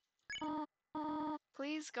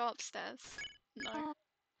 Please go upstairs. No.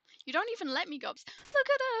 You don't even let me go upstairs. Look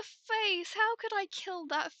at her face! How could I kill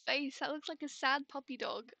that face? That looks like a sad puppy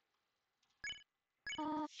dog.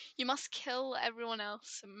 You must kill everyone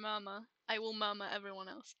else and murmur. I will murmur everyone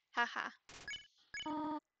else. Haha.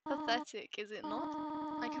 Pathetic, is it not?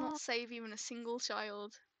 I cannot save even a single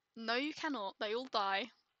child. No, you cannot. They all die.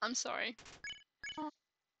 I'm sorry.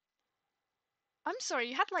 I'm sorry,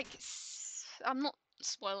 you had like. I'm not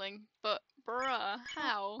spoiling, but bruh,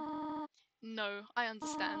 how? No, I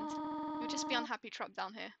understand. You'll just be unhappy trapped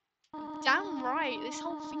down here. Damn right, this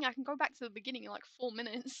whole thing, I can go back to the beginning in like 4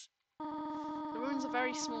 minutes. The ruins are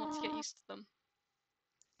very small once you get used to them.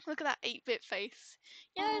 Look at that 8-bit face.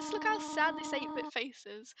 Yes, look how sad this 8-bit face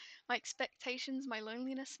is. My expectations, my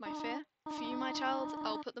loneliness, my fear. For you, my child,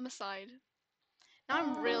 I'll put them aside. Now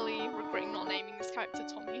I'm really regretting not naming this character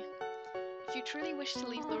Tommy. If you truly wish to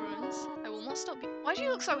leave the ruins, I will not stop you. Why do you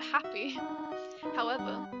look so happy?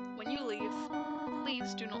 However, when you leave,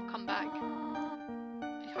 please do not come back.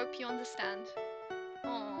 I hope you understand.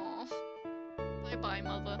 Aww. Bye-bye,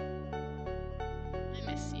 mother.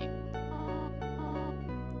 I miss you.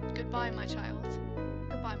 Goodbye, my child.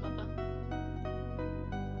 Goodbye, mother.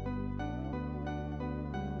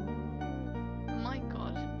 My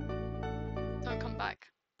god. Don't come back.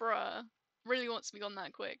 Bruh. Really wants to be gone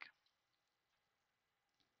that quick.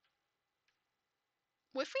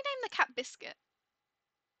 What if we name the cat Biscuit?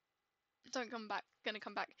 Don't come back. Gonna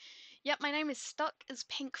come back. Yep, my name is stuck as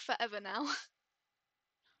pink forever now.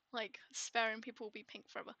 Like, sparing people will be pink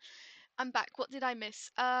forever. I'm back. What did I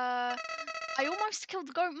miss? I almost killed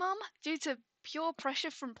the goat mum due to pure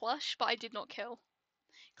pressure from Plush, but I did not kill.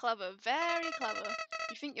 Clever. Very clever.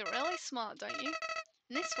 You think you're really smart, don't you?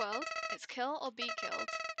 In this world, it's kill or be killed.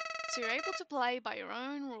 So you're able to play by your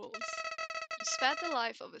own rules. You spared the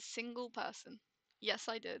life of a single person. Yes,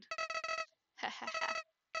 I did. Hehehe.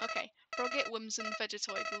 Okay. Frogget, Whimsun,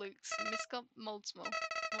 Vegetoid, Lukes, Miska, Moldsmal.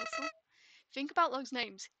 Moldsmal? Think about those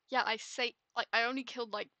names. Yeah, I only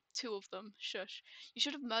killed like 2 of them. Shush. You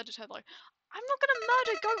should have murdered her though. I'm not gonna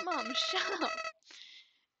murder Goat Mom. Shut up.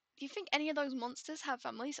 Do you think any of those monsters have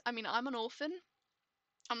families? I mean, I'm an orphan.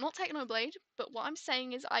 I'm not Technoblade, but what I'm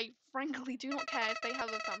saying is I frankly do not care if they have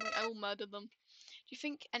a family. I will murder them. Do you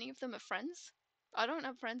think any of them are friends? I don't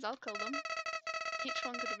have friends. I'll kill them. Each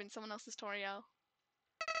one could have been someone else's Toriel.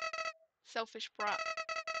 Selfish brat.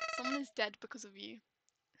 Someone is dead because of you.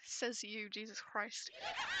 Says you, Jesus Christ.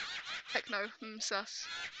 Heck no, sus.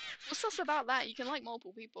 What's sus about that? You can like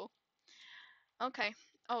multiple people. Okay.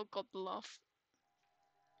 Oh god, the laugh.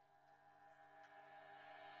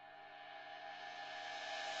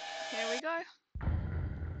 Here we go.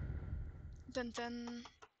 Dun dun.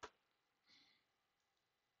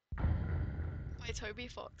 By Toby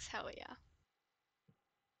Fox, hell yeah.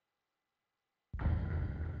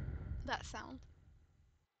 That sound.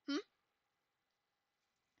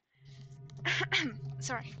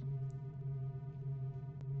 Sorry.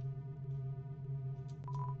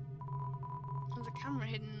 There's a camera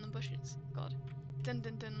hidden in the bushes. God. Dun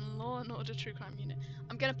dun dun, Law and Order True Crime Unit.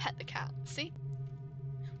 I'm gonna pet the cat. See?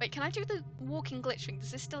 Wait, can I do the walking glitch thing? Does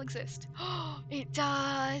this still exist? Oh, it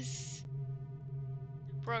does!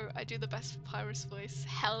 Bro, I do the best Papyrus voice.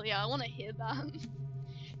 Hell yeah, I wanna hear that. It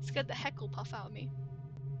scared the heckle puff out of me.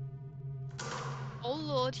 Oh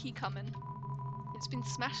lord, he coming. It's been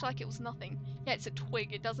smashed like it was nothing. Yeah, it's a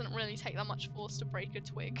twig. It doesn't really take that much force to break a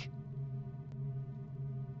twig.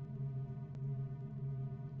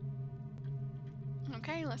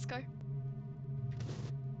 Okay, let's go.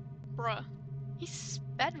 Bruh. He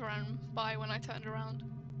sped ran by when I turned around.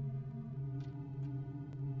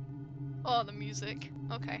 Oh, the music.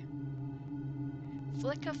 Okay.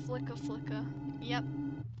 Flicker, flicker, flicker. Yep.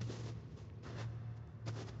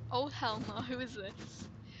 Oh hell no, who is this?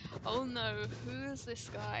 Oh no, who is this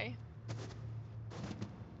guy?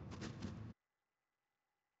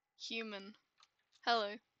 Human. Hello.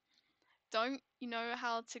 Don't you know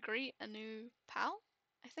how to greet a new pal?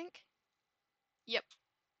 I think? Yep.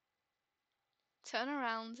 Turn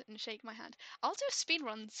around and shake my hand. I'll do a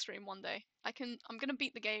speedrun stream one day. I'm gonna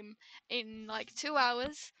beat the game in like 2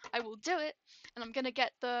 hours. I will do it, and I'm gonna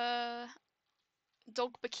get the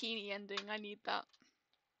dog bikini ending. I need that.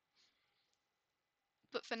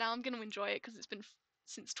 But for now, I'm gonna enjoy it because it's been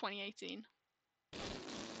since 2018.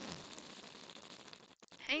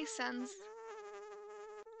 Hey, Sans.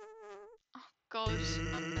 Oh God.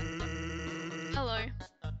 Hello.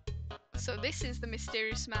 So this is the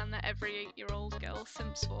mysterious man that every 8-year-old girl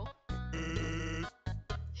simps for.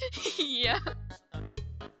 Yeah.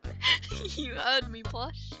 You heard me,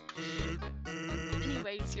 Plush. Anyway,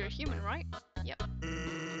 ways you're a human, right? Yep.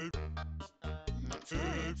 That's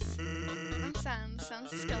hilarious. I'm Sans. Sans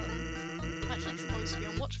the skeleton. Actually supposed to be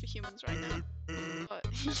on watch for humans right now. But,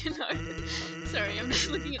 you know. Sorry, I'm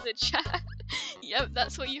just looking at the chat. Yep,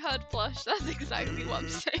 that's what you heard, Plush. That's exactly what I'm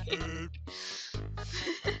saying.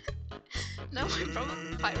 No, my brother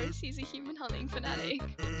Pyrus, he's a human hunting fanatic.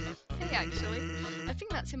 Hey, actually, I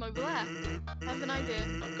think that's him over there. I have an idea.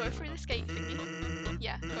 Go through this gate thingy.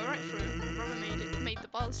 Yeah, go right through. My brother made the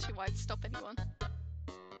bars too wide to stop anyone.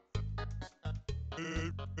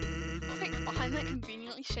 Quick, behind that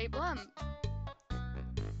conveniently shaped lamp.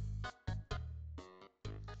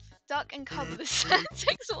 Duck and cover the sand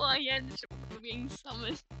takes a while being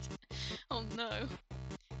summoned. Oh no.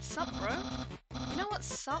 Sup, bro? You know what's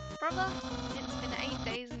sup, brother? It's been 8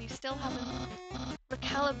 days and you still haven't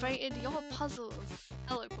recalibrated your puzzles.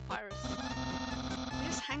 Hello, Papyrus. You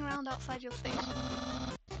just hang around outside your station.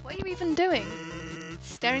 What are you even doing?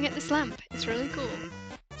 Staring at this lamp. It's really cool.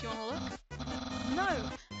 Do you want to look? No,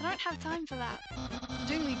 I don't have time for that. I'm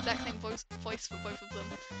doing the exact same voice for both of them.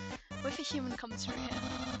 What if a human comes through here?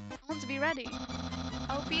 I want to be ready.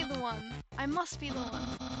 I'll be the one. I must be the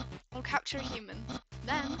one. I'll capture a human.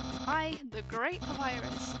 Then, I, the great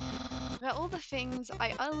Papyrus, will get all the things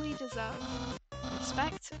I utterly deserve.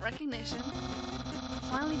 Respect, recognition,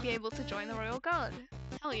 finally be able to join the Royal Guard.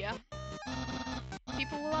 Hell yeah.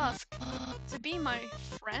 People will ask, to be my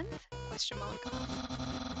friend? Question mark.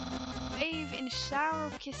 Bathe in shower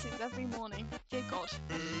of kisses every morning. Dear God.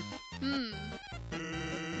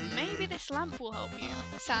 Maybe this lamp will help you.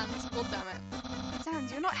 Sans, goddammit.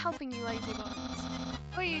 Sans, you're not helping, you lazy bones.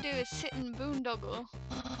 All you do is sit and boondoggle.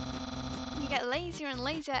 You get lazier and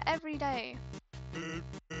lazier every day.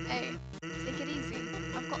 Hey, take it easy.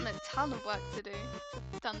 I've gotten a ton of work to do.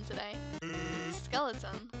 Done today.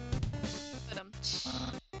 Skeleton. But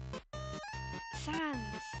Sans.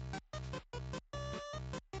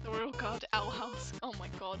 The Royal Guard Owl House. Oh my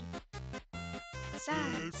god.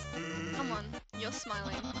 Sans. Come on, you're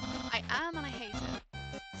smiling. I am and I hate it.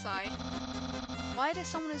 Sigh. Why does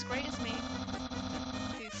someone as great as me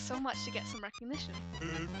do so much to get some recognition?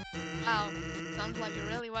 Wow, sounds like you're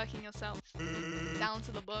really working yourself. Down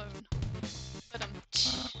to the bone. But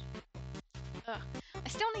I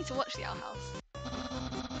still need to watch the Owl House.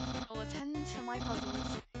 I'll attend to my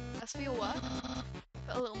puzzles. As for your work,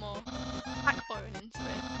 put a little more backbone into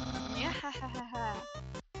it. Yeah, ha ha ha ha.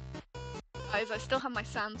 Guys, I still have my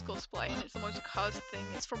Sans cosplay and it's the most cursed thing.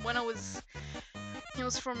 It's from when it was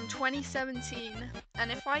from 2017,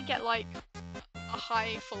 and if I get like a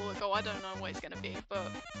high follower goal, I don't know what it's gonna be,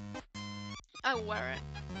 but I will wear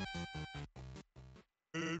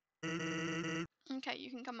it. Okay, you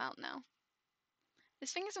can come out now.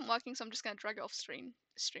 This thing isn't working, so I'm just gonna drag it off stream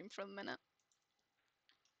for a minute.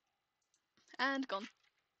 And gone.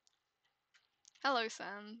 Hello,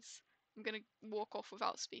 Sans. I'm gonna walk off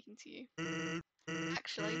without speaking to you.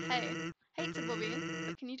 Actually, hey. Hate to bother you,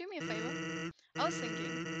 but can you do me a favour? I was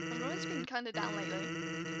thinking, my brother's been kinda down lately.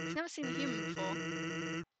 He's never seen a human before.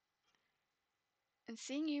 And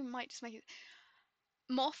seeing you might just make it...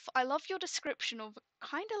 Moth, I love your description of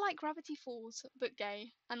kinda like Gravity Falls, but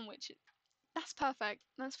gay and witchy. That's perfect.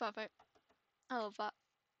 That's perfect. I love that.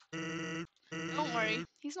 Don't worry,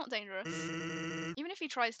 he's not dangerous. Even if he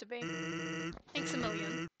tries to be. Thanks a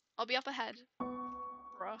million. I'll be up ahead.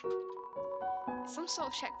 Bruh. It's some sort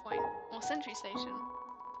of checkpoint, or sentry station.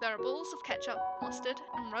 There are balls of ketchup, mustard,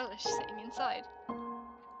 and relish sitting inside.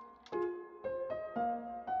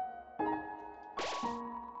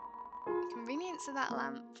 The convenience of that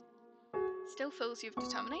lamp still fills you with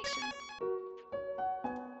determination.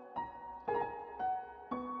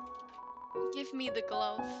 Give me the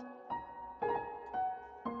glove.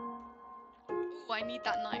 Ooh, I need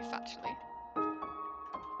that knife, actually.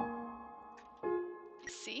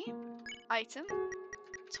 See? Item.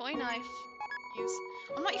 Toy knife. Use.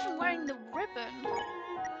 I'm not even wearing the ribbon.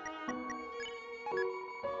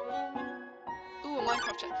 Ooh, a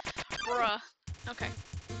Minecraft chat. Bruh. Okay.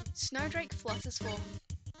 Snowdrake flutters form.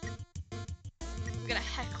 I'm gonna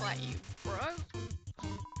heckle at you, bro.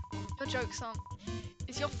 Your jokes aren't...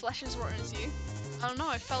 Is your flesh as rotten as you? I don't know,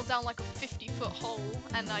 I fell down like a 50-foot hole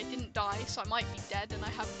and I didn't die, so I might be dead and I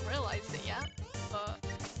haven't realised it yet, but...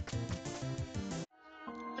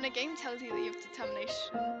 When a game tells you that you have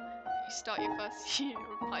determination, that you start your first year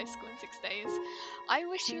of high school in 6 days, I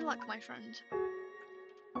wish you luck, my friend.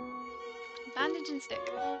 Bandage and stick.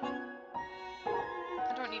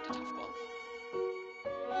 I don't need a tough glove.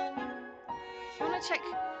 If you want to check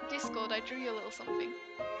Discord, I drew you a little something.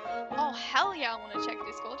 Oh, hell yeah, I want to check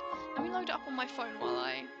Discord. Let me load it up on my phone while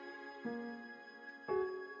I...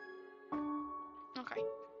 Okay.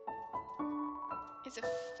 is a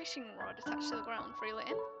fishing rod attached to the ground. Reel it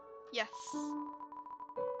in? Yes.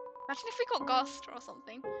 Imagine if we got Gast or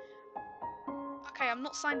something. Okay, I'm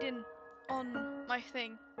not signed in on my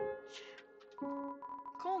thing.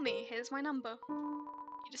 Call me, here's my number.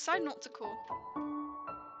 You decide not to call.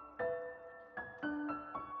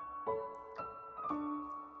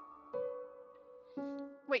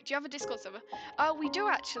 Wait, do you have a Discord server? We do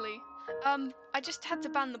actually. I just had to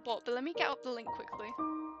ban the bot, but let me get up the link quickly.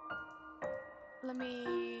 Let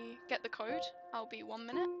me get the code. I'll be 1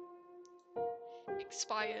 minute.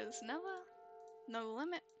 Expires never. No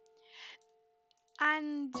limit.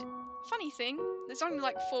 And funny thing, there's only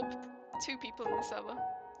like 2 people in the server.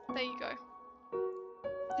 There you go.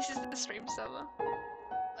 This is the stream server.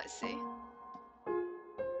 Let's see.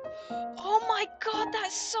 Oh my god,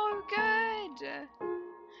 that's so good!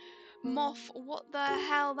 Moth, what the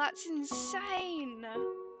hell? That's insane!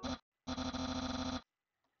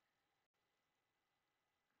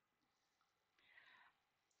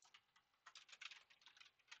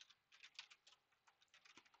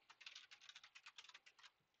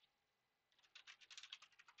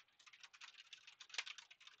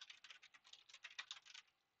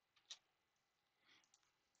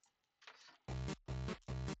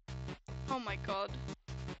 Oh my god.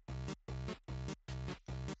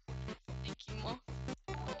 Thank you, Moth.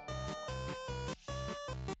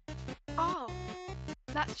 Oh!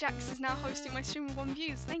 That's Jax is now hosting my stream with 1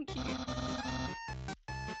 views. Thank you.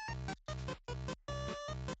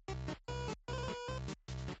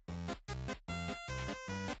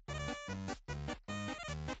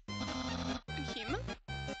 A human?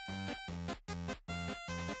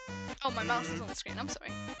 Oh, my mouse is on the screen. I'm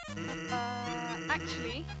sorry.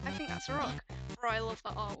 Actually, I think that's a rock. Bro, I love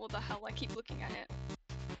that art. What the hell? I keep looking at it.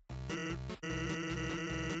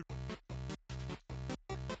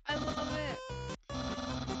 I love it.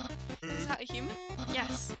 Is that a human?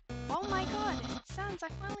 Yes. Oh my god, Sans, I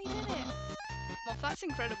finally did it. Moth, that's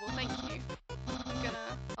incredible. Thank you.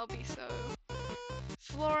 I'll be so...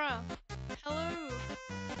 Flora, hello.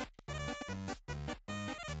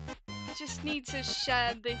 I just need to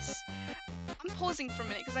share this. I'm pausing for a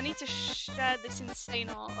minute because I need to share this insane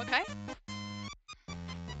art, okay?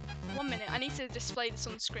 1 minute, I need to display this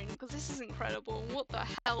on the screen because this is incredible. What the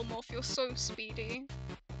hell, Moth, you're so speedy.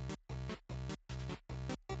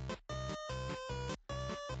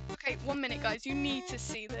 Okay, 1 minute guys, you need to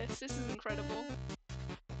see this. This is incredible.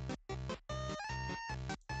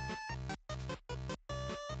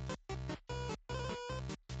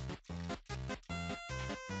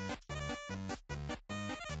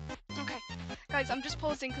 Okay, guys, I'm just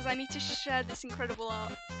pausing because I need to share this incredible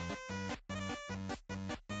art.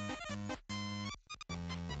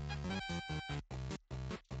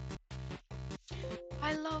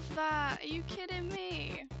 I love that. Are you kidding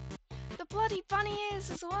me? The bloody bunny ears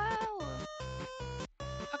as well.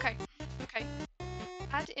 Okay, okay.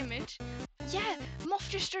 Add image. Yeah, Moth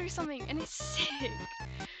just drew something and it's sick.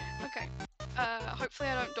 Okay. Hopefully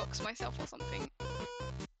I don't dox myself or something.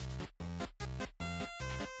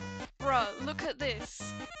 Bruh, look at this.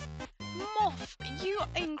 Moth, you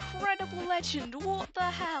incredible legend. What the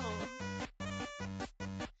hell?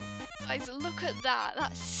 Guys, look at that.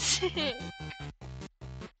 That's sick.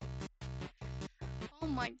 Oh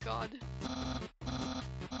my god.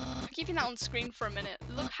 I'm keeping that on screen for a minute.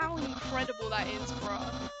 Look how incredible that is,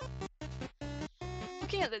 bruh.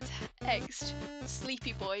 Looking at the text,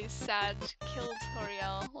 Sleepy Boys, sad, killed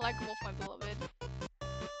L'Oreal, Lagomorph my beloved.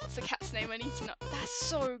 What's the cat's name? I need to know. That's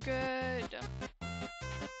so good.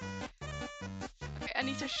 Okay, I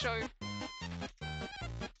need to show.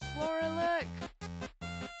 Flora, look.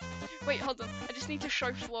 Wait, hold on. I just need to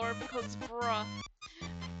show Flora because, bruh.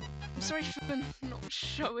 I'm sorry for not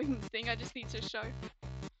showing the thing. I just need to show.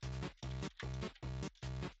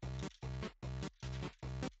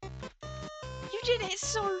 You did it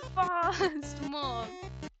so fast, Mom.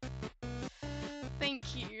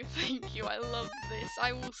 Thank you, thank you. I love this.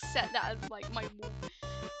 I will set that as like my wall.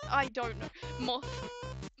 I don't know.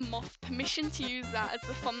 Moth, permission to use that as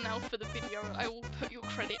the thumbnail for the video. I will put your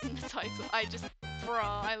credit in the title.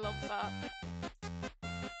 Bruh, I love that.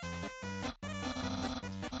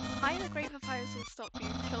 Hi, the great papyrus will stop you.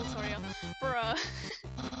 Kill Toria. Bruh.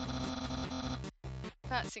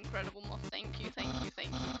 That's incredible, Moth. Thank you, thank you,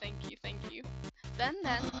 thank you, thank you, thank you. Then,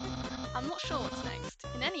 I'm not sure what's next.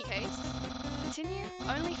 In any case, continue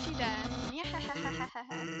only if you dare.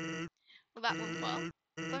 Well, that went well.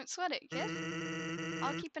 Don't sweat it, kid.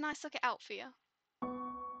 I'll keep a nice look out for you.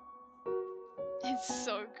 It's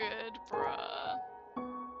so good, bruh.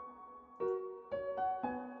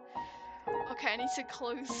 Okay, I need to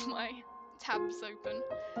close my tabs open.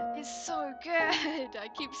 It's so good. I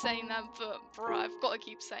keep saying that, but bro, I've got to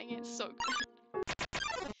keep saying it. It's so good.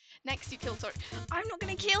 Next, you kill Tori. I'm not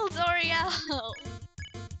gonna kill Toriel.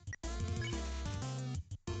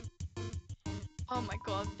 Oh my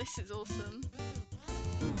god, this is awesome.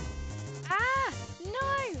 Ah,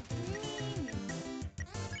 no, mean.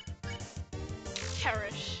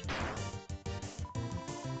 Perish.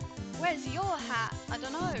 Where's your hat? I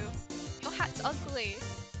don't know. Your hat's ugly.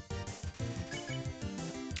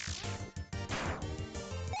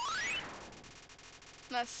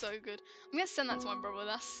 That's so good. I'm gonna send that to my brother.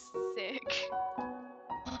 That's sick.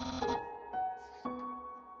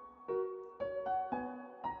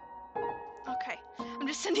 Okay, I'm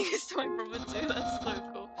just sending this to my brother too. That's so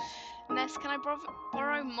cool. Ness, can I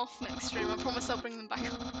borrow Moth next stream? I promise I'll bring them back.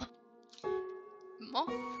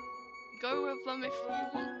 Moth? Go with them if you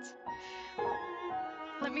want.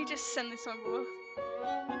 Let me just send this to my brother.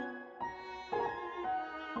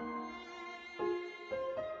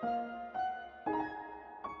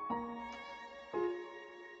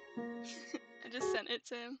 I just sent it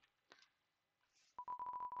to him.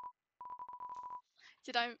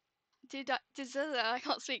 I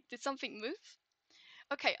can't speak. Did something move?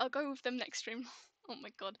 Okay, I'll go with them next stream. Oh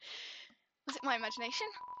my god. Was it my imagination?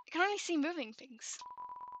 I can only see moving things.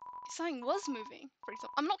 If something was moving, for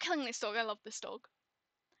example. I'm not killing this dog, I love this dog.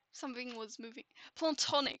 Something was moving.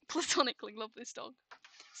 Platonically love this dog.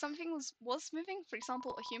 Something was moving, for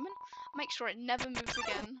example, a human. Make sure it never moves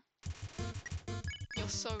again. You're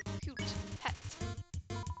so cute, pet.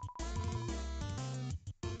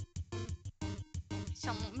 It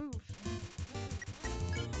shall not move.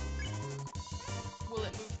 Will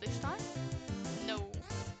it move this time? No.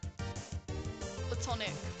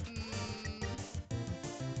 Platonic.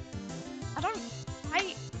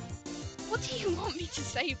 What do you want me to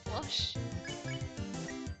say, Blush?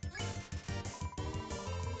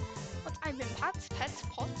 What I've been pats, pets,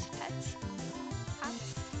 pots, pets,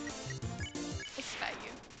 pats. I spare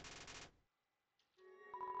you.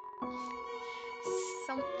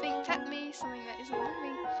 Something pet me, something that isn't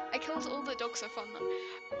moving. I killed all the dogs so far though.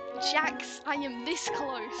 Jax, I am this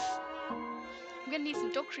close. I'm gonna need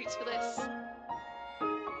some dog treats for this.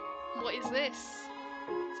 What is this?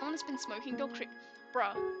 Someone has been smoking dog treat.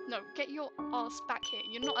 Bruh, no, get your ass back here.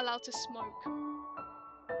 You're not allowed to smoke.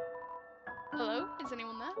 Hello? Is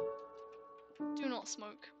anyone there? Do not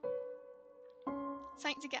smoke. It's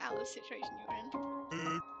time to get out of the situation you're in.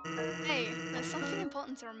 Hey, there's something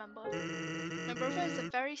important to remember. My brother has a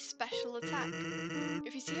very special attack.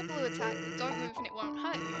 If you see a blue attack, don't move and it won't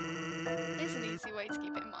hurt you. Here's an easy way to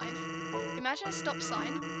keep it in mind. Imagine a stop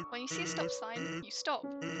sign. When you see a stop sign, you stop,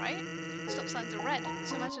 right? Stop signs are red,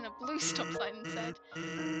 so imagine a blue stop sign instead.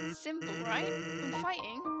 Simple, right? When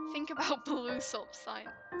fighting, think about blue stop signs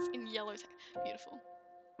in yellow text. Beautiful.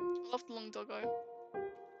 Love the long doggo.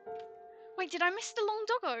 Wait, did I miss the long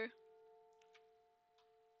doggo?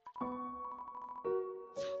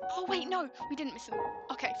 Oh wait, no, we didn't miss him.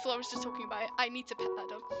 Okay, Flora was just talking about it. I need to pet that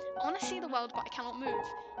dog. I want to see the world, but I cannot move.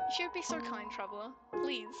 If you would be so kind, traveller,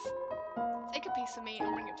 please. Take a piece of me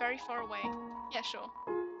and bring it very far away. Yeah, sure.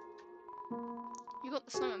 You got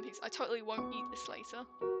the snowman piece. I totally won't eat this later.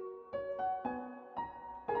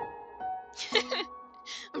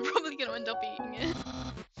 I'm probably gonna end up eating it.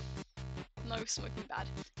 No smoking bad.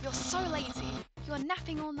 You're so lazy. You are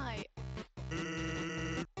napping all night.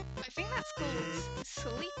 I think that's called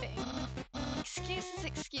sleeping. Excuses,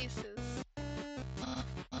 excuses.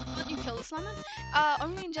 Why don't you kill the snowman?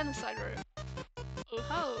 Only in genocide route. Oh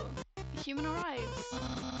ho! The human arrives.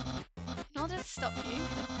 In order to stop you,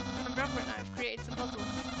 my brother and I have created some puzzles.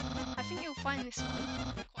 I think you'll find this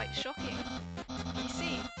one quite shocking. You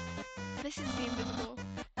see, this is the invisible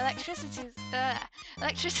electricity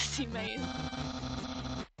maze.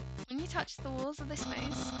 When you touch the walls of this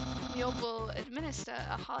maze, the orb will administer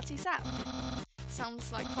a hearty zap.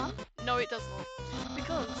 Sounds like fun? No, it does not.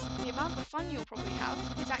 Because the amount of fun you'll probably have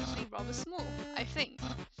is actually rather small, I think.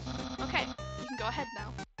 Okay, you can go ahead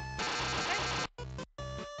now. Okay.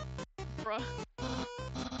 Bruh.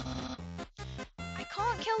 I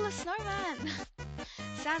can't kill the snowman!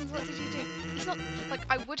 Sans, what did you do? It's not, like,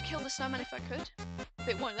 I would kill the snowman if I could, but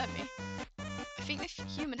it won't let me. I think the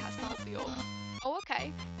human has to hold the orb. Oh,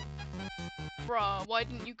 okay. Bruh, why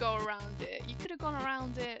didn't you go around it? You could have gone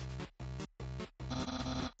around it.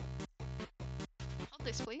 Hold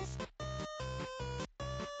this, please.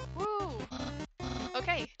 Woo!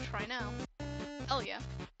 Okay, try now. Hell yeah.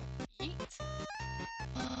 Yeet.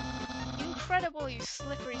 Incredible, you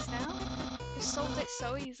slippery snail. You solved it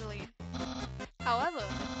so easily. However,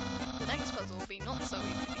 the next puzzle will be not so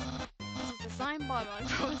easy. This is designed by my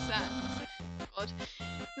brother Sans. God,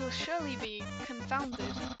 you'll surely be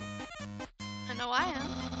confounded. I know I am.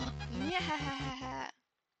 Yeah.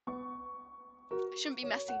 I shouldn't be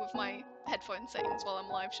messing with my headphone settings while I'm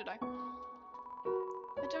live, should I?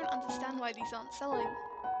 I don't understand why these aren't selling.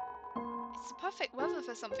 It's the perfect weather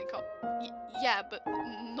for something hot. Yeah, but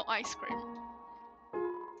not ice cream.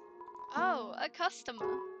 Oh, a customer.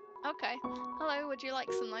 Okay. Hello, would you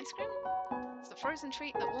like some ice cream? It's the frozen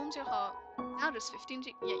treat that warms your heart. Now just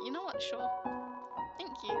 15G. Yeah, you know what? Sure.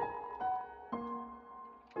 Thank you.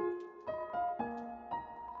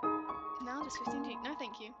 Now just 15G. No,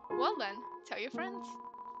 thank you. Well then, tell your friends.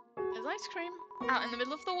 There's ice cream out in the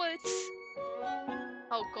middle of the woods.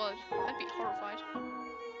 Oh god, I'd be horrified.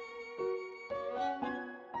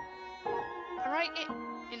 I write it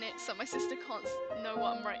in it so my sister can't know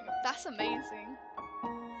what I'm writing. That's amazing.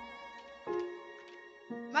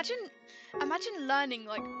 Imagine learning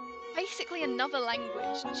like basically another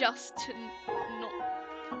language just to not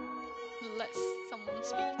let someone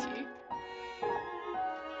speak to you.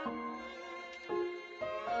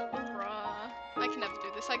 Bruh, I can never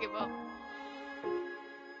do this. I give up.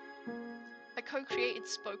 I co-created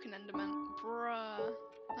Spoken Enderman. Bruh,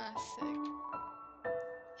 that's sick.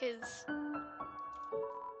 His,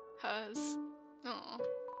 hers. Oh.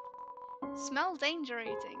 Smell danger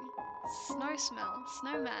rating. Snow smell.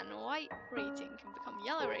 Snowman. White rating can become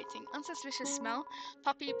yellow rating. Unsuspicious smell.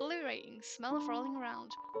 Puppy blue rating. Smell of rolling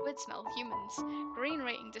around. Weird smell. Humans. Green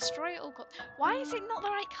rating. Destroy all god. Why is it not the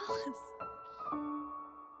right colours?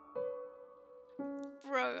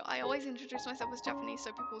 Bro, I always introduce myself as Japanese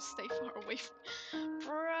so people stay far away from.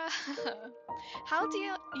 Bruh. How do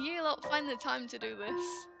you lot find the time to do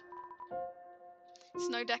this?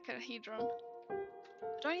 Snowdecahedron.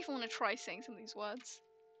 I don't even want to try saying some of these words.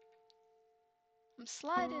 I'm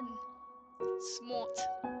sliding. Smart.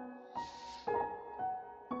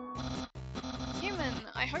 Human,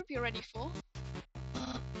 I hope you're ready for.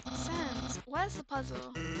 Sans, where's the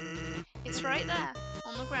puzzle? It's right there,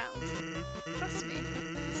 on the ground. Trust me,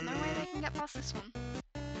 there's no way they can get past this one.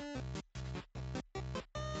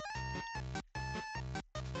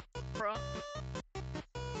 Bruh.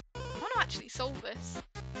 I want to actually solve this.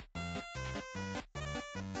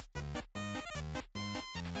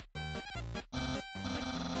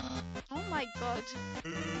 Oh my god.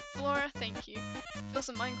 Flora, thank you. Feels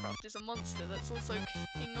in Minecraft is a monster that's also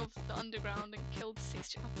king of the underground and killed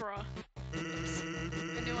 6 bruh. Oops.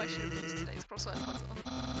 I knew I should have used today's crossword puzzle.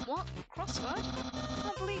 What? Crossword? I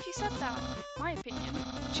can't believe you said that. My opinion,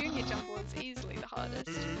 Junior Jumble is easily the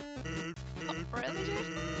hardest. Oh, really, dude?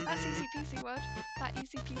 That's easy peasy word. That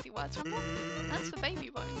easy peasy word, Jumble? That's for baby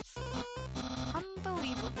bones.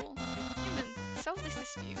 Unbelievable. Human, solve this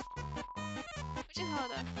dispute. Which is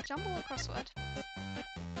harder, Jumble or crossword?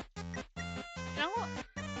 You know what?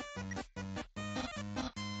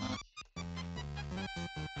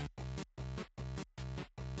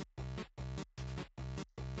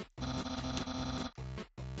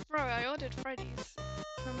 Bro, I ordered Freddy's.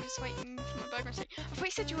 I'm just waiting for my burger to. I thought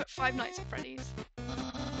you said you were at Five Nights at Freddy's.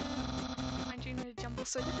 Find Junior Jumble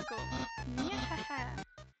so difficult. Yeah.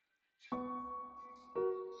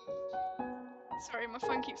 Sorry, my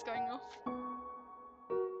phone keeps going off.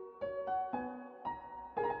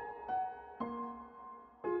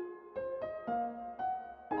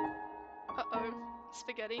 Uh-oh.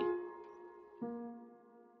 Spaghetti.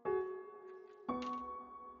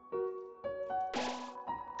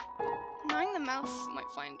 Knowing the mouse might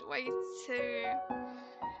find a way to...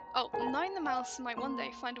 Oh, knowing the mouse might one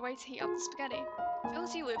day find a way to heat up the spaghetti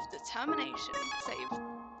fills you with determination. Save.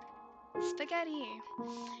 Spaghetti.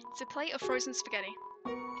 It's a plate of frozen spaghetti.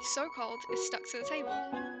 It's so cold, it's stuck to the table.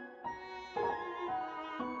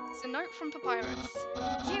 It's a note from Papyrus.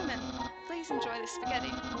 Human, please enjoy this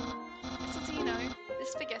spaghetti. Little do you know,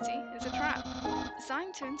 this spaghetti is a trap,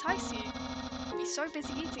 designed to entice you. You'll be so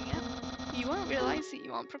busy eating it, you won't realise that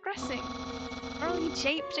you aren't progressing. Thoroughly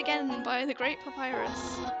japed again by the great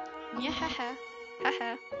Papyrus. Nyahaha.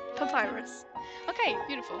 Haha. Papyrus. Okay,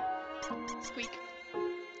 beautiful. Squeak.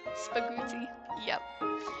 Spagooty. Yep.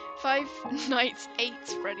 Five Nights, 8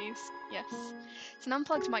 Freddy's. Yes. It's an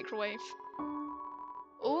unplugged microwave.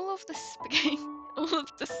 All of the spaghetti.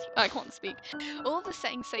 I can't speak. All of the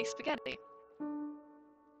settings say spaghetti.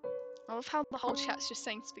 I love how the whole chat's just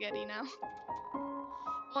saying spaghetti now.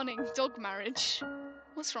 Warning, dog marriage.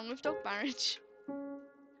 What's wrong with dog marriage?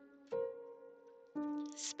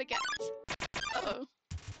 Spaghetti. Uh-oh.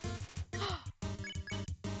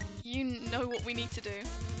 You know what we need to do.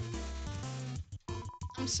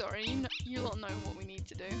 I'm sorry, you lot know what we need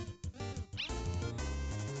to do.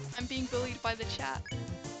 I'm being bullied by the chat.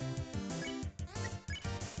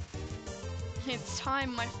 It's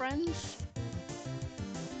time, my friends.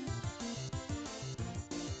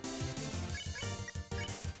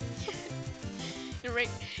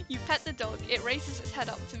 You pet the dog, it raises its head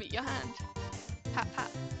up to meet your hand. Pat, pat.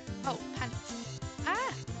 Oh, pants.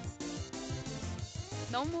 Ah!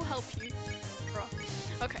 No one will help you. Bruh.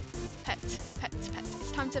 Okay, pet, pet, pet.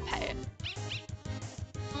 It's time to pet it.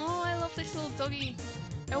 Oh, I love this little doggy.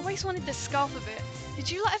 I always wanted the scarf of it. Did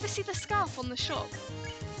you ever see the scarf on the shop?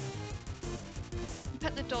 You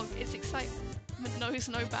pet the dog, its excitement knows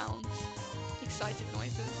no bounds. Excited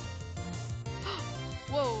noises.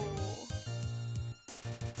 Whoa!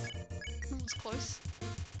 That was close.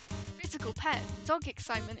 Physical pet. Dog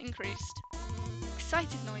excitement increased.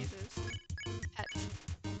 Excited noises. Pet.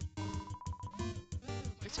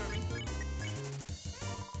 Motoring.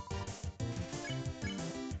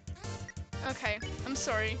 Okay, I'm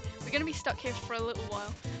sorry. We're gonna be stuck here for a little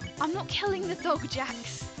while. I'm not killing the dog,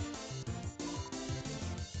 Jax!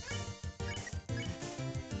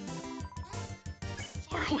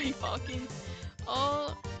 Far away barking.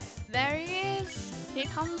 Oh, there he is! Here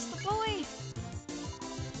comes the boy!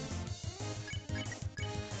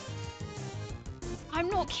 I'm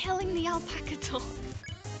not killing the alpaca dog!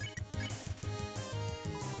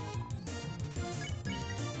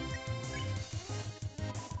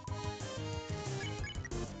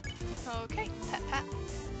 Okay, pet pat.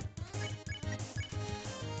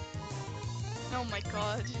 Oh my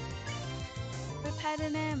god. We're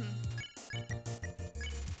petting him.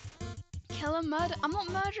 Kill a murder. I'm not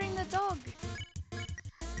murdering the dog.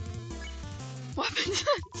 What happened to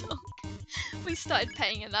the dog? We started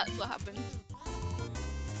petting it, that's what happened.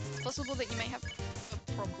 It's possible that you may have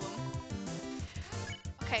a problem.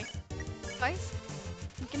 Okay, guys.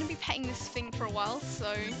 I'm gonna be petting this thing for a while,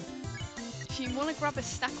 so if you want to grab a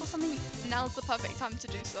snack or something, now's the perfect time to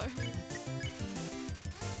do so.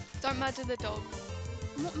 Don't murder the dog.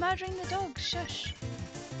 I'm not murdering the dog, shush.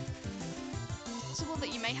 It's possible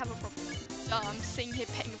that you may have a problem. I'm sitting here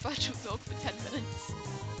petting a virtual dog for 10 minutes.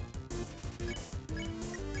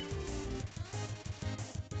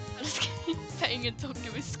 I just keep petting a dog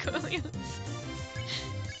with scoliosis.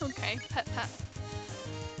 Okay, pet pat.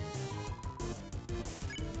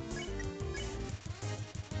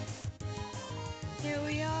 Here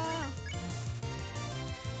we are.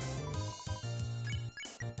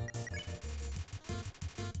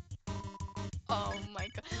 Oh my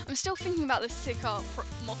god. I'm still thinking about the sick art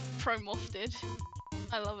ProMoth did.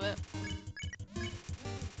 I love it.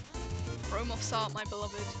 ProMoth's art, my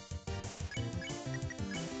beloved.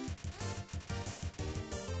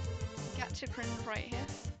 Gatchakrin right here.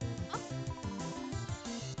 Huh?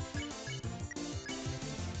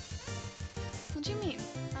 What do you mean?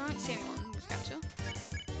 I don't see anyone with Gacha.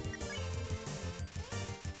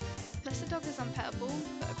 Lesser dog is unpettable,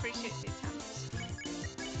 but appreciates the attempts.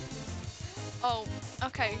 Oh,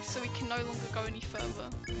 okay, so we can no longer go any further.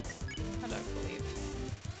 I don't believe.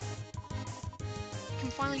 We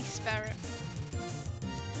can finally spare it.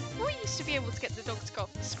 Well, we used to be able to get the dog to go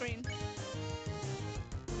off the screen.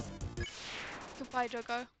 Goodbye,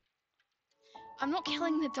 doggo. I'm not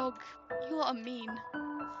killing the dog. You lot are mean.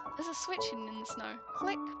 There's a switch hidden in the snow.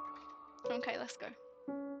 Click. Okay, let's go.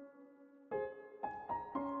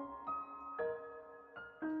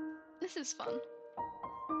 This is fun.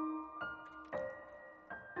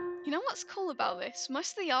 You know what's cool about this?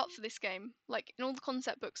 Most of the art for this game, like in all the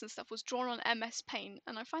concept books and stuff, was drawn on MS Paint,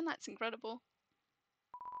 and I find that's incredible.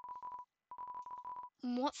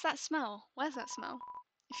 What's that smell? Where's that smell?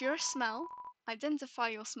 If you're a smell, identify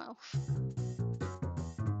your smell.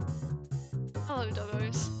 Hello,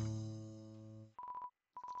 doggos.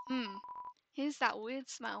 Here's that weird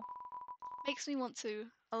smell. Makes me want to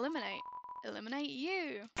eliminate. Eliminate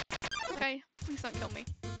you! Okay, please don't kill me.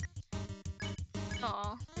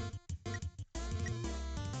 Aww.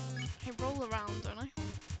 I roll around, don't I?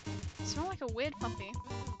 I smell like a weird puppy.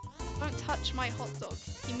 Don't touch my hot dog.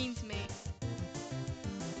 He means me.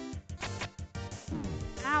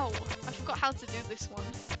 Ow! I forgot how to do this one.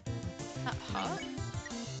 That hurt?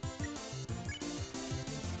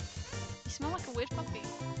 You smell like a weird puppy.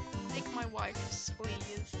 Take my wife's,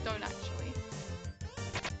 please. Don't actually.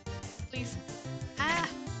 Please. Ah!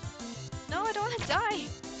 No, I don't want to die!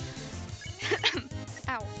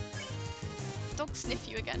 Ow. Dog sniff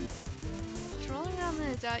you again. After rolling around in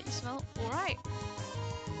the dirt, you smell alright.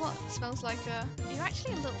 What? Smells like a... Are you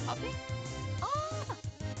actually a little puppy? Ah!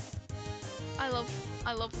 I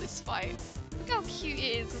love this fight. Look how cute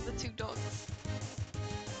it is with the two dogs.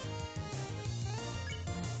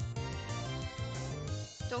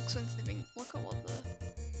 Dogs when sniffing. Look at what the...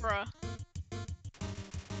 Bruh.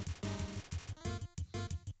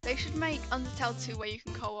 They should make Undertale 2 where you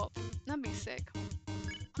can co-op. That'd be sick.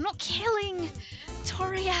 I'm not killing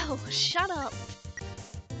Toriel! Shut up!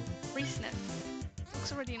 Re-sniff.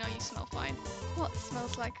 Dogs already know you smell fine. What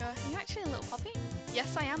smells like a... Are you actually a little puppy?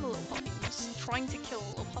 Yes, I am a little puppy. I'm just trying to kill a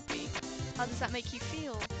little puppy. How does that make you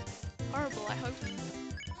feel? Horrible, I hope.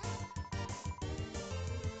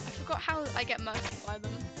 I forgot how I get murdered by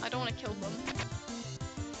them. I don't want to kill them.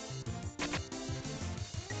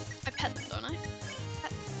 I pet them, don't I?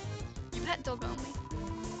 Pet. You pet dog only.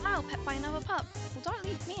 Wow, pet by another pup. Well, don't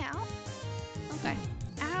leave me out. Okay.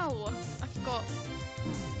 Ow! I forgot.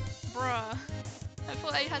 Bruh. I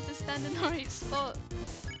thought I had to stand in the right spot.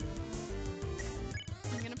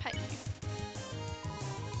 I'm gonna pet you.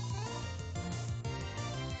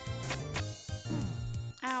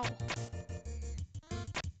 Ow.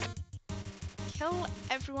 Kill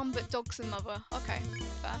everyone but dogs and mother. Okay,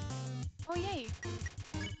 fair. Oh yay.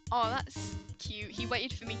 Oh, that's cute. He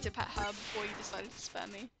waited for me to pet her before he decided to spare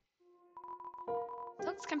me.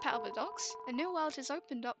 Dogs can pet other dogs. A new world has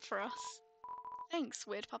opened up for us. Thanks,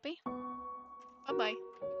 weird puppy. Bye-bye.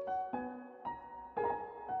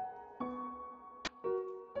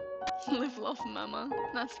 Live, love, mama.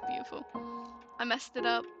 That's beautiful. I messed it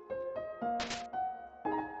up.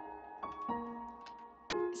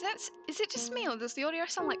 Is it just me or does the audio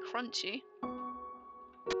sound like crunchy?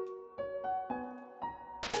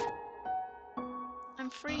 I'm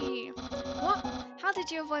free. What? How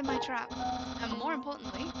did you avoid my trap? And more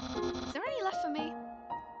importantly, is there any left for me?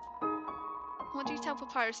 What do you tell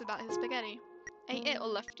Papyrus about his spaghetti? Ate it or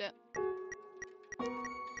left it?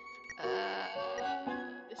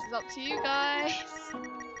 This is up to you guys.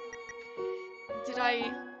 Did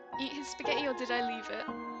I eat his spaghetti or did I leave it?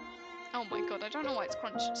 Oh my god, I don't know why it's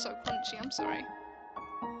so crunchy, I'm sorry.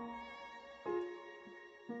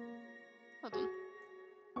 Hold on.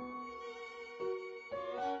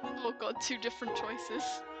 Oh god, two different choices.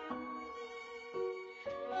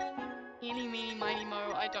 Eeny, meeny, miny,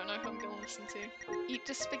 mo, I don't know who I'm gonna listen to. Eat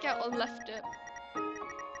the spaghetti or left it?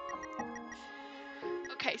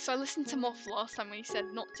 Okay, so I listened to Moth last time when he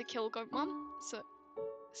said not to kill Goat Mum, so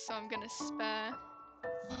I'm gonna spare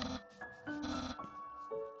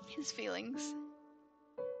his feelings.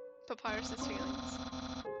 Papyrus's feelings.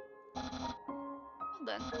 Well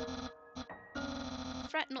then.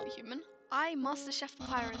 Threat not human. I, Master Chef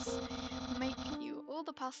Papyrus, make you all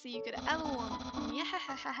the pasta you could ever want.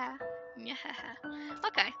 Nyahahaha. Nyahaha.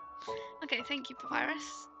 Okay, thank you,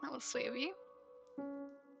 Papyrus. That was sweet of you.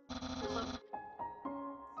 Hello.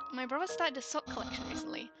 My brother started a sock collection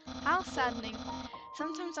recently. How saddening.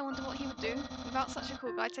 Sometimes I wonder what he would do without such a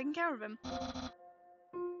cool guy taking care of him.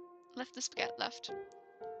 Left the spaghetti left.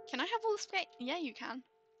 Can I have all the spaghetti? Yeah, you can.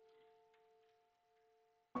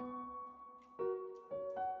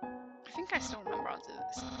 I think I still remember after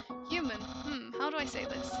this. Human. How do I say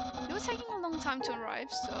this? You were taking a long time to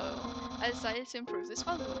arrive, so I decided to improve this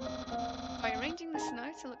puzzle by arranging the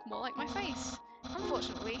snow to look more like my face.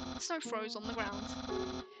 Unfortunately, the snow froze on the ground.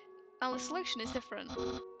 Now the solution is different,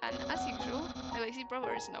 and as usual, my lazy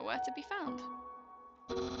brother is nowhere to be found.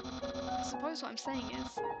 I suppose what I'm saying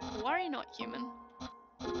is, worry not, human.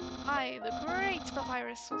 I, the great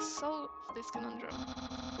Papyrus, will solve this conundrum.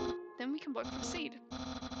 Then we can both proceed.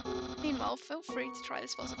 Meanwhile, feel free to try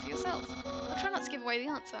this puzzle for yourself. I'll try not to give away the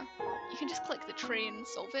answer. You can just click the tree and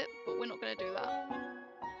solve it, but we're not going to do that.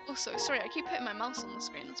 Also, sorry, I keep putting my mouse on the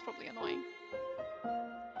screen, that's probably annoying.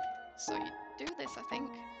 So you do this, I think.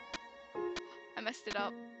 I messed it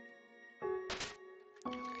up.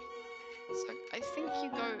 Okay. So I think you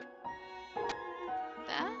go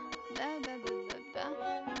there.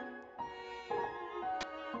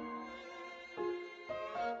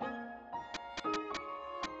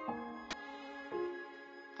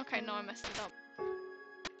 Okay, no, I messed it up.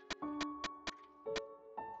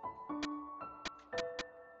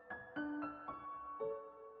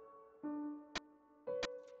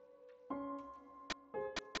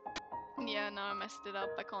 Yeah, no, I messed it up.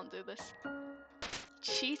 I can't do this.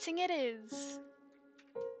 Cheating it is.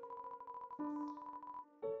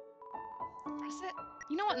 Press it.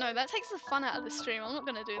 You know what? No, that takes the fun out of the stream. I'm not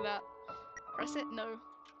gonna do that. Press it? No.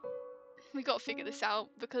 We gotta figure this out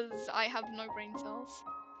because I have no brain cells.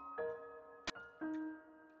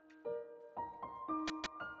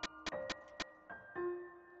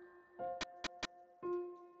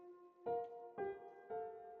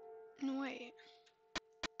 Wait.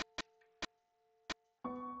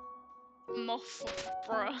 Moth,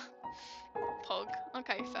 bruh. Pog.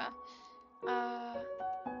 Okay, fair.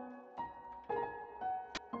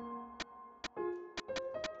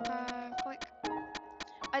 Click.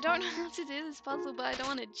 I don't know how to do this puzzle, but I don't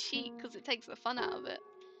want to cheat because it takes the fun out of it.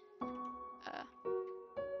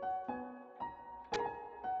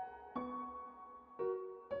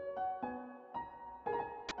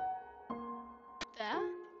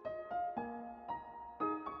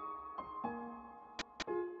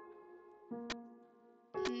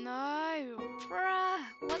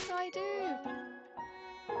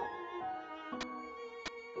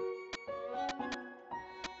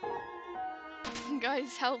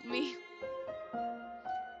 guys, help me.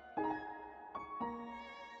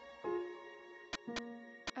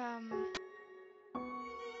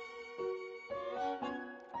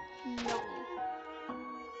 No.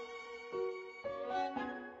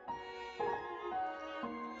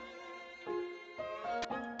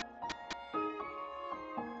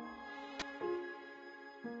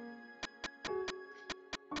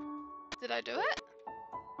 Did I do it?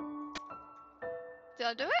 Did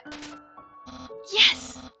I do it?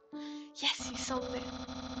 Yes! Yes, you solved it.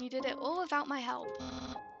 You did it all without my help.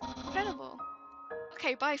 Incredible.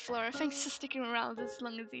 Okay, bye Flora. Thanks for sticking around as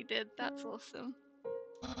long as you did. That's awesome.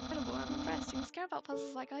 Incredible, I'm impressed. You must care about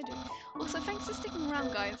puzzles like I do. Also, thanks for sticking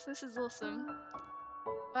around, guys. This is awesome.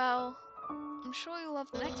 Well, I'm sure you'll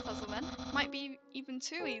love the next puzzle then. Might be even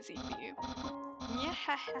too easy for you. Yeah,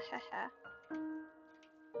 ha ha ha ha.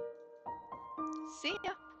 See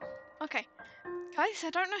ya. Okay, guys, I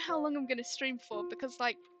don't know how long I'm gonna stream for because,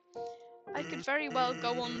 like, I could very well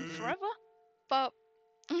go on forever, but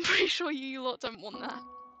I'm pretty sure you lot don't want that.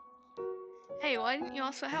 Hey, why didn't you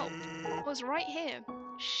ask for help? I was right here.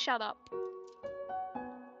 Shut up.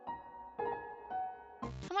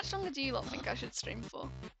 How much longer do you lot think I should stream for?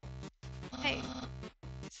 Hey,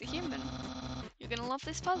 it's a human. You're gonna love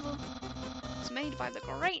this puzzle. It's made by the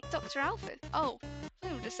great Dr. Alfred. Oh, I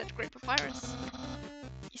thought you just said Great Papyrus.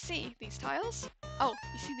 You see these tiles? Oh,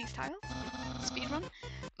 you see these tiles? Speedrun?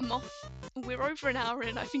 Moth, we're over an hour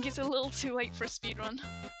in. I think it's a little too late for a speedrun.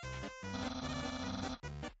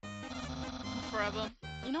 Forever.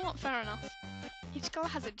 You know what? Fair enough. Each colour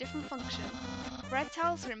has a different function. Red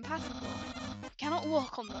tiles are impassable. You cannot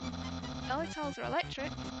walk on them. Yellow tiles are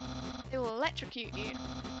electric. They will electrocute you.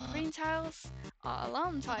 Green tiles are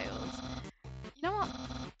alarm tiles. You know what?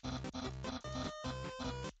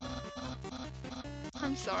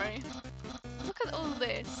 I'm sorry. Look at all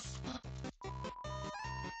this.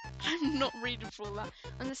 I'm not reading for all that.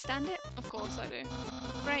 Understand it? Of course I do.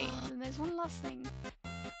 Great, and there's one last thing.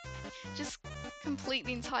 Just complete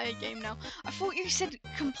the entire game now. I thought you said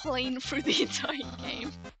complain through the entire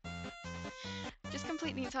game. Just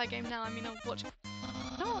complete the entire game now. I mean, I'll watch.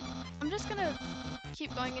 No, I'm just gonna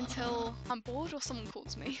keep going until I'm bored or someone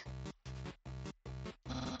calls me.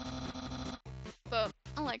 But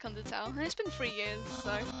I like Undertale, and it's been 3 years,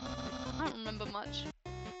 so I don't remember much.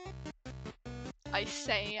 I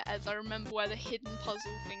say as I remember where the hidden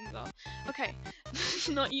puzzle things are. Okay,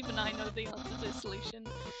 not even I know the answer to the solution.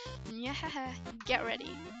 Yeah, get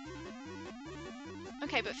ready.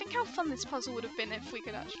 Okay, but think how fun this puzzle would have been if we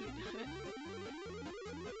could actually do it.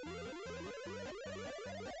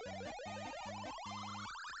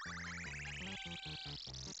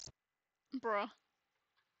 Bruh.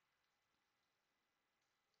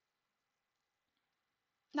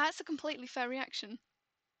 That's a completely fair reaction.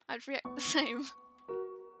 I'd react the same.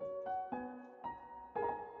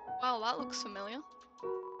 Wow, that looks familiar.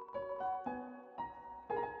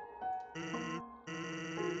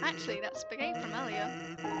 Actually, that spaghetti from earlier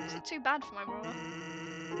wasn't too bad for my brother.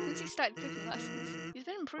 Since he started cooking lessons, he's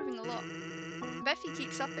been improving a lot. I bet if he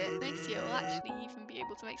keeps up it, next year he'll actually even be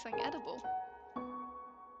able to make something edible.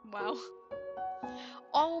 Wow.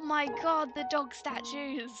 Oh my god, the dog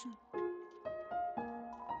statues!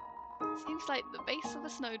 Seems like the base of a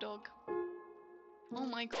snow dog. Oh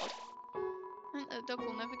my god. I think the dog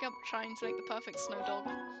will never give up trying to make the perfect snow dog.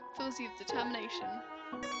 Fills you with determination.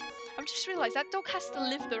 I've just realised that dog has to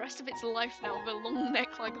live the rest of its life now with a long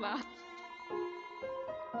neck like that.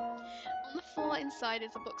 On the floor inside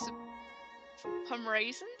is a box of plum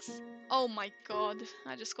raisins? Oh my god,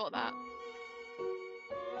 I just got that.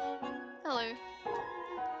 Hello.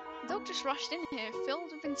 The dog just rushed in here,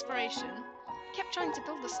 filled with inspiration. It kept trying to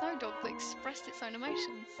build a snow dog that expressed its own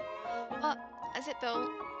emotions. But, as it built,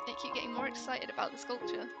 it kept getting more excited about the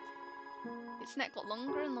sculpture. Its neck got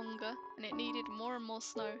longer and longer, and it needed more and more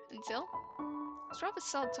snow, until... It's rather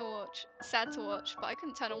sad to watch, but I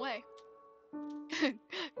couldn't turn away.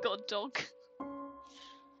 God dog.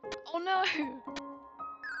 Oh no!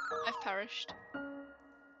 I've perished.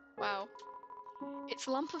 Wow. It's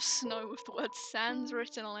a lump of snow with the word SANS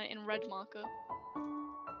written on it in red marker.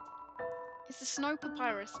 It's a snow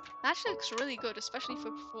papyrus. It actually looks really good, especially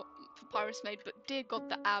for papyrus made, but dear god,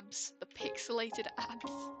 the abs. The pixelated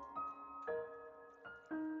abs.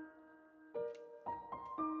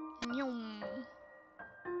 Yum.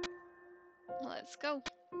 Let's go.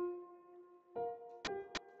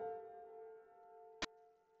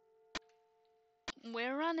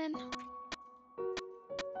 We're running.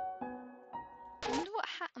 I wonder what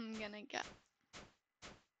hat I'm gonna get.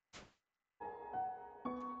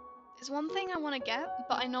 There's one thing I want to get,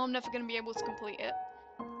 but I know I'm never gonna be able to complete it.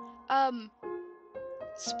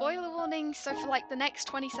 Spoiler warning, so for like the next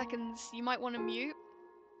 20 seconds, you might want to mute.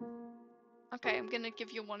 Okay, I'm gonna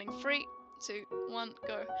give you a warning. 3, 2, 1,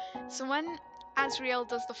 go. So when Azriel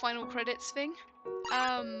does the final credits thing,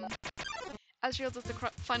 Azriel does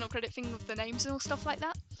the final credit thing with the names and all stuff like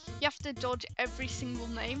that, you have to dodge every single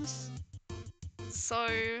names, so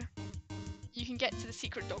you can get to the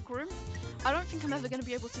secret dog room. I don't think I'm ever gonna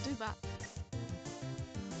be able to do that.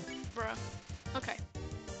 Bruh. Okay.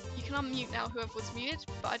 You can unmute now, whoever was muted,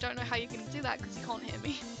 but I don't know how you're gonna do that because you can't hear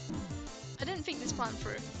me. I didn't think this plan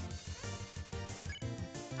through.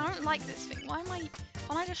 I don't like this thing. Why am I...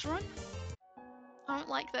 Can't I just run? I don't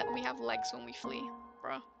like that we have legs when we flee,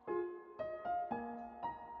 bruh.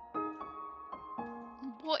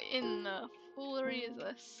 What in the foolery is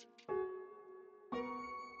this?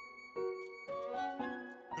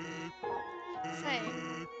 Say,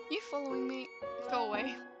 you following me? Go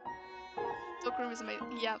away. Dog room is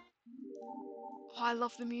amazing. Yep. Oh, I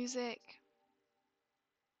love the music.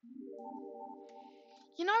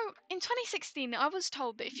 You know, in 2016, I was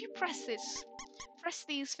told that if you press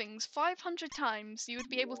these things 500 times, you would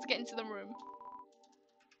be able to get into the room.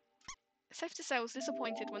 Safe to say, I was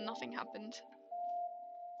disappointed when nothing happened.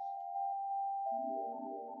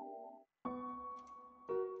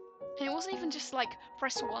 And it wasn't even just like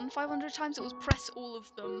press 1 500 times, it was press all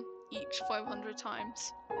of them each 500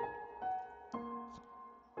 times.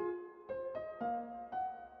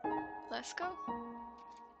 Let's go.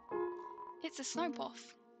 It's a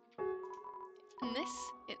snowpoth. And this,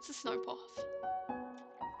 it's a snowpoth.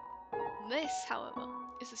 This, however,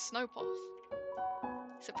 is a snowpoth.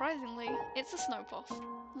 Surprisingly, it's a snowpoth.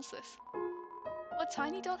 What's this? A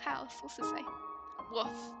tiny dog house. What's this say?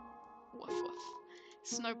 Woof. Woof woof.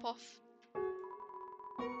 Snowpoth.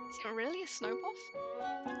 Is it really a snowpoth?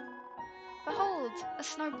 Behold, a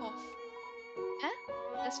snowpoth. Eh?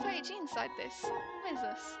 There's 30G inside this. What is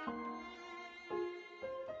this?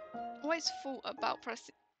 I always thought about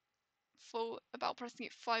pressing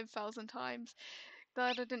it 5,000 times.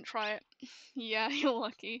 Glad I didn't try it. Yeah, you're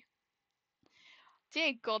lucky.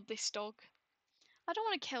 Dear God, this dog. I don't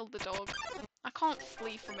want to kill the dog. I can't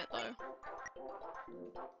flee from it though.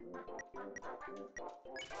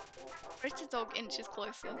 It's a dog inches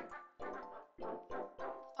closer.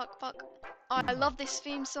 Fuck, fuck. Oh, I love this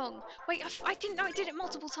theme song. Wait, I didn't know I did it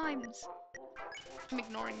multiple times. I'm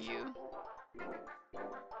ignoring you.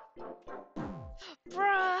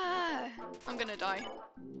 Bruh! I'm gonna die.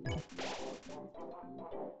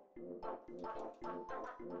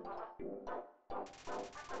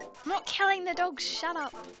 I'm not killing the dogs, shut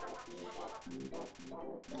up!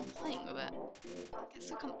 I'm playing with it. It gets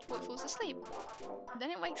so comfortable it falls asleep. And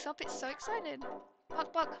then it wakes up, it's so excited.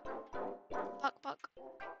 Buck, buck. Buck, buck.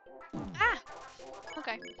 Ah!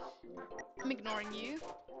 Okay. I'm ignoring you.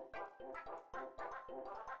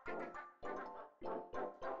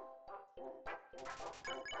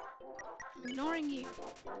 I'm ignoring you.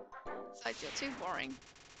 Besides, you're too boring.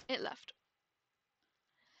 It left.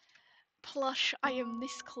 Plush, I am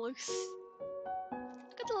this close.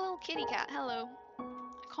 Look at the little kitty cat, hello.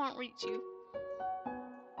 I can't reach you.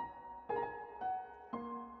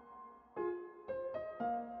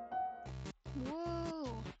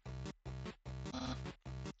 Whoa.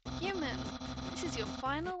 Human, this is your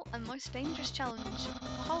final and most dangerous challenge.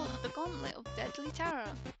 Behold the gauntlet of deadly terror.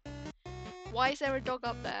 Why is there a dog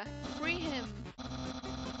up there? Free him!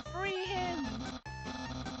 Free him!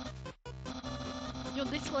 You're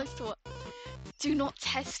this close to it. Do not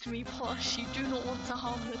test me, Plush. You do not want to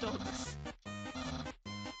harm the dogs.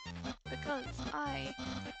 Because I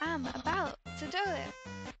am about to do it.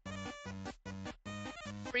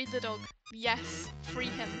 Free the dog. Yes, free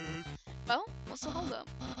him. Well, what's the hold up?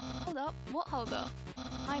 Hold up? What hold up?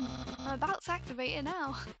 I'm about to activate it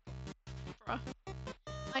now. Bruh.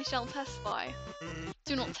 I shall testify.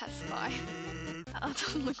 Do not testify. That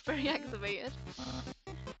doesn't look very activated.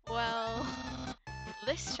 Well,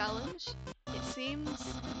 this challenge, it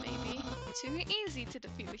seems maybe too easy to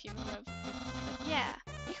defeat the human with. Yeah,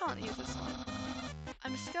 you can't use this one.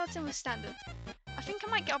 I'm a skeleton with standards. I think I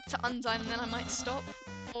might get up to Undyne and then I might stop.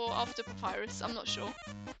 Or after Papyrus, I'm not sure.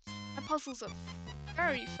 My puzzles are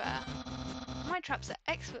very fair. My traps are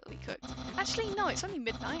expertly cooked. Actually, no, it's only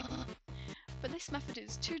midnight. But this method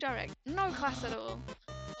is too direct. No class at all.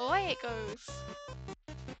 Away it goes.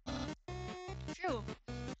 Phew.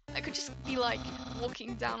 I could just be like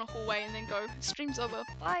walking down a hallway and then go, stream's over,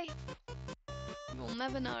 bye. You'll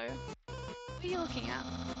never know. What are you looking at?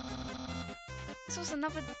 This was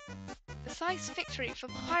another decisive victory for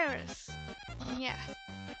Papyrus. Yeah.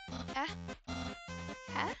 Eh?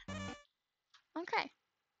 Eh? Okay.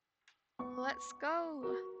 Let's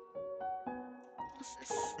go. What's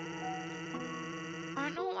this? I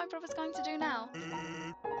don't know what my brother's going to do now.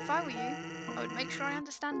 If I were you, I would make sure I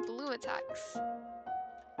understand blue attacks.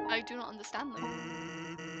 I do not understand them.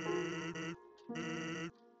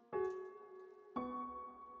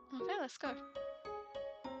 Okay, let's go.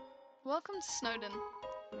 Welcome to Snowdon.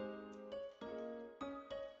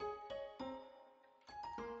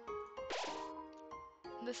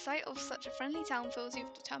 The sight of such a friendly town fills you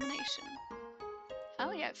with determination.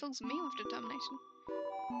 Hell yeah, it fills me with determination.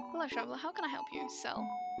 Hello, traveler, how can I help you? Sell.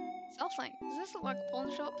 Sell things. Does this look like a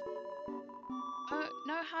pawn shop? I don't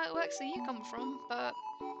know how it works where you come from, but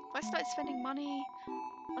if I started spending money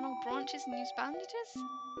on old branches and used bandages,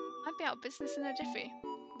 I'd be out of business in a jiffy.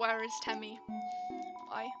 Where is Temmie?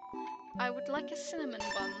 Bye. I would like a cinnamon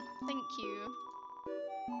bun. Thank you.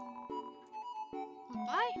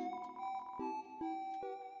 Bye.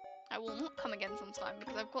 I will not come again sometime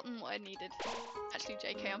because I've gotten what I needed. Actually,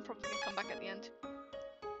 JK, I'm probably gonna come back at the end.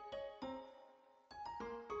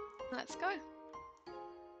 Let's go.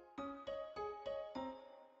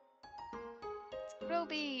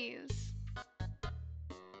 Squirrelbees.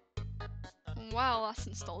 Wow, that's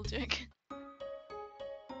nostalgic.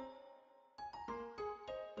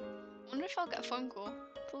 Wonder if I'll get a phone call.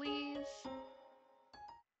 Please.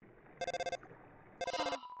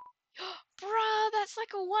 Bruh, that's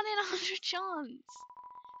like a 1 in 100 chance.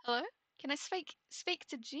 Hello? Can I speak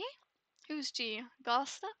to G? Who's G?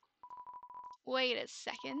 Gaster? Wait a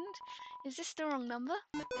second. Is this the wrong number?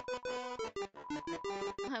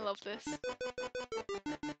 I love this.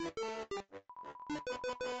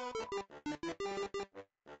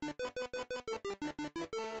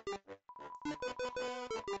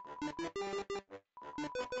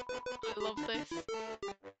 I love this.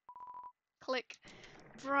 Click.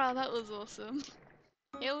 Bruh, that was awesome.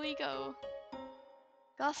 Here we go.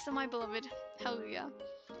 Gaster, my beloved. Hell yeah.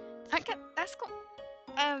 That's got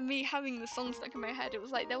me having the song stuck in my head. It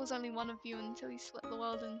was like there was only one of you until you split the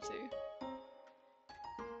world in two.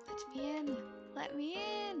 Let me in. Let me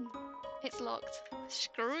in. It's locked.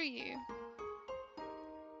 Screw you.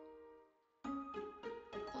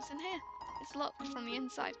 What's in here? It's locked from the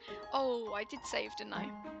inside. Oh, I did save, didn't I?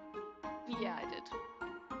 Yeah, I did.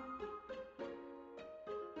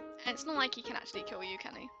 And it's not like he can actually kill you,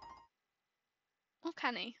 can he? Or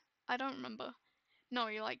can he? I don't remember. No,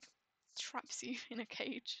 he like traps you in a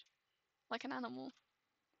cage. Like an animal.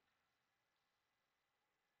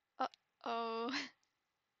 Uh-oh.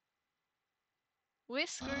 We're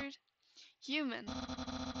screwed. Human.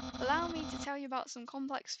 Allow me to tell you about some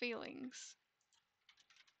complex feelings.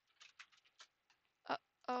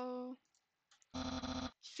 Uh-oh.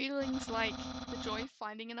 Feelings like the joy of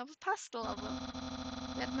finding another pasta lover,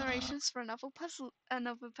 the admirations for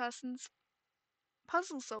another person's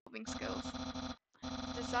puzzle solving skills,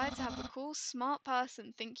 the desire to have a cool, smart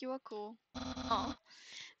person think you are cool. Aw,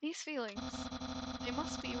 these feelings, they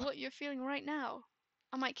must be what you're feeling right now.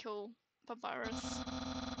 I might kill Papyrus.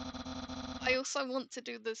 I also want to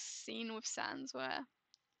do this scene with Sans where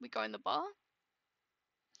we go in the bar.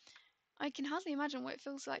 I can hardly imagine what it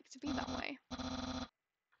feels like to be that way.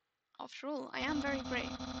 After all, I am very great.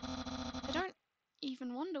 I don't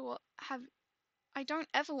even wonder what have I don't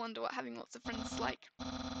ever wonder what having lots of friends is like.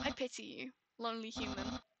 I pity you, lonely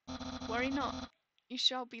human. Worry not. You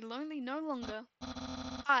shall be lonely no longer.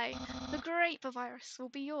 I, the great Papyrus, will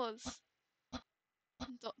be yours. ...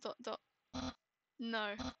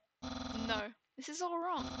 No. No. This is all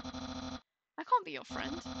wrong. I can't be your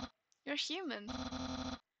friend. You're a human.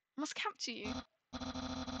 I must capture you.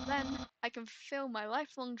 Then I can fulfill my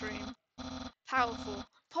lifelong dream. Powerful,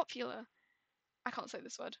 popular. I can't say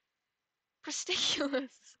this word.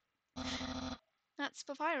 Prestigious. That's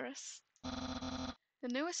Papyrus, the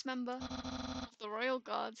newest member of the Royal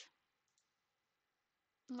Guard.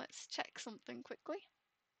 Let's check something quickly.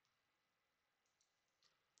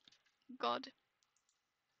 God.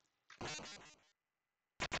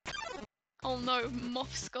 Oh no,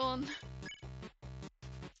 Moth's gone.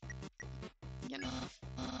 You know,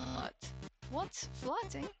 flirt. What?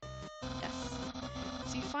 Flirting? Yes.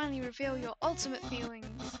 So you finally reveal your ultimate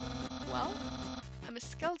feelings. Well, I'm a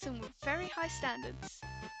skeleton with very high standards.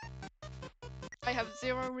 I have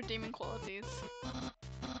 0 redeeming qualities.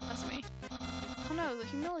 That's me. Oh no, the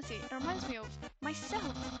humility. It reminds me of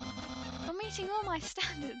myself. You're meeting all my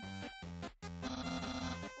standards.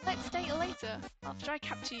 Let's date later, after I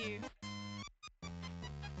capture you.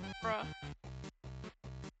 Bruh.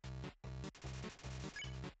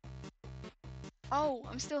 Oh,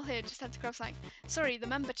 I'm still here, just had to grab something. Sorry, the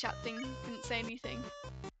member chat thing didn't say anything.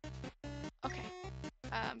 Okay,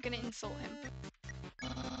 I'm gonna insult him.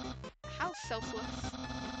 How selfless.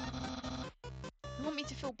 You want me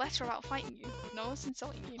to feel better about fighting you? No, I was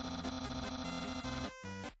insulting you.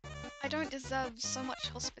 I don't deserve so much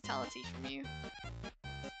hospitality from you.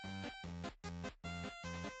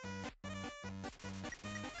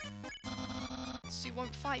 So you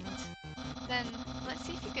won't fight? Then, let's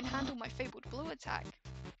see if you can handle my fabled blue attack.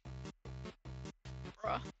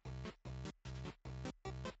 Bruh.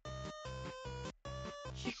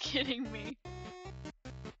 You're kidding me.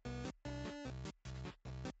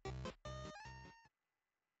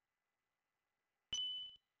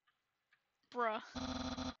 Bruh.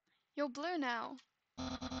 You're blue now.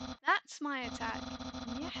 That's my attack.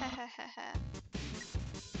 Yeah.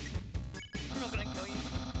 I'm not gonna kill you.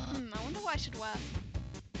 I wonder what I should wear.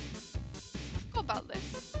 I forgot about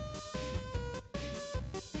this.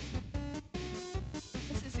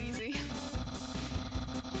 This is easy.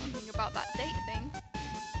 Thinking about that date thing.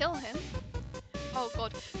 Kill him. Oh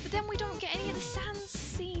god. But then we don't get any of the sand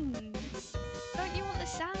scenes. Don't you want the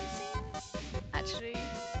sand scenes? Actually,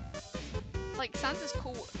 like, sand is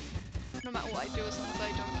cool no matter what I do as long as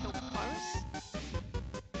I don't kill Papyrus.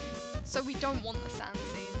 So we don't want the sand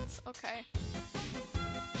scenes. Okay.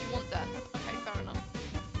 You want death. Okay, fair enough.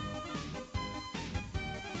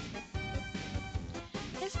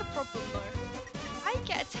 Here's the problem though. I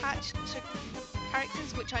get attached to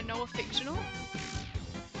characters which I know are fictional.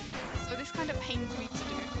 So this kind of pains me to do.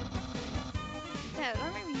 Yeah,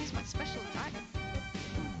 don't make me use my special attack.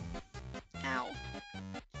 Ow.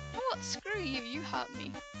 You know what? Screw you, you hurt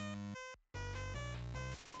me.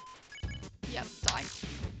 Yep, die.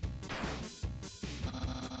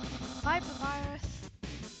 Bye, Papyrus.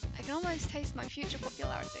 I can almost taste my future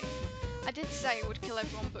popularity. I did say it would kill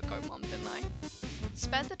everyone but Goatmon, didn't I?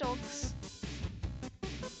 Spare the dogs.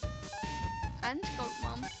 And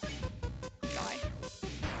Goatmon. Die.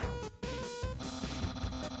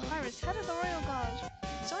 Papyrus, head of the Royal Guard.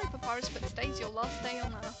 Sorry, Papyrus, but today's your last day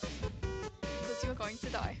on Earth. Because you're going to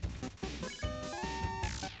die.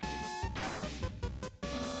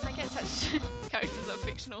 I get attached to characters that are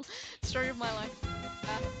fictional. Story of my life.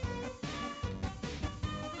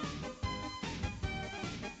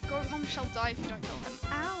 Goatmon shall die if you don't kill him.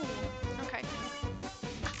 Ow! Okay.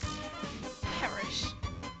 Perish.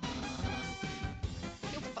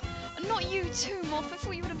 Not you too, Moth. I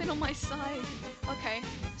thought you would have been on my side. Okay.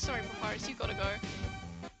 Sorry, Papyrus. You gotta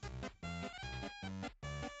go.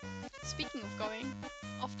 Speaking of going,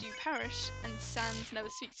 after you perish and Sans never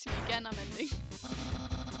speaks to me again, I'm ending.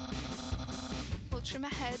 We'll trim a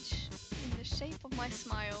hedge in the shape of my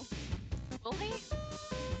smile. Will he?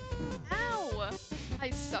 Ow! I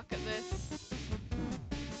suck at this.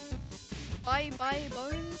 Bye bye,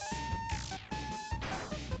 Bones.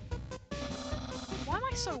 Why am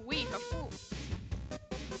I so weak? I thought...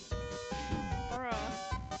 Bruh.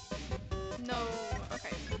 No.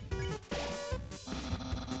 Okay.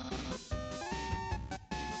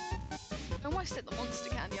 I almost hit the monster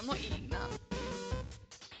candy. I'm not eating that.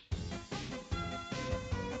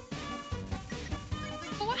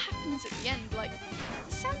 But what happens at the end? Like,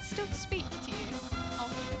 does Sans still speak to you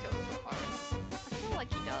after you kill Papyrus? I feel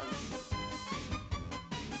like he does.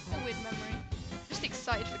 A weird memory. Just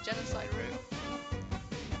excited for genocide route.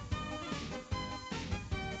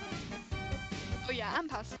 Oh yeah, and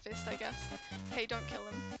pacifist, I guess. Okay, don't kill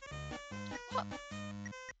him. What?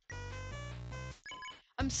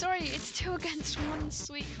 I'm sorry, it's 2 against 1,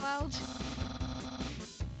 Sweet Cloud.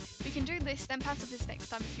 We can do this, then pacifist next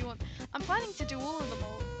time if you want. I'm planning to do all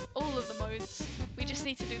of the modes. We just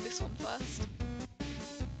need to do this one first.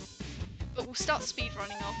 But we'll start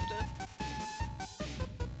speedrunning after.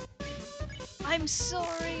 I'm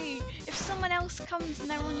sorry! If someone else comes and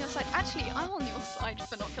they're on your side... Actually, I'm on your side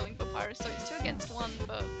for not killing Papyrus, so it's 2 against 1,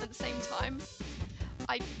 but at the same time,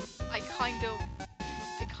 I kind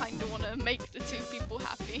of want to make the 2 people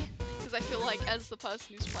happy. Because I feel like as the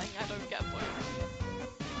person who's playing, I don't get a vote.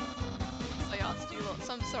 So I asked you lot,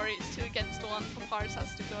 so I'm sorry, it's 2 against 1, Papyrus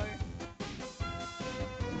has to go.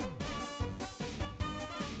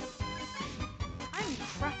 I'm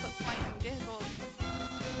crap at fighting, dear god.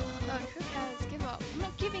 Look, who cares? Give up. I'm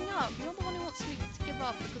not giving up. You're the one who wants me to give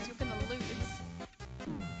up because you're gonna lose.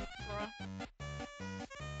 Bruh.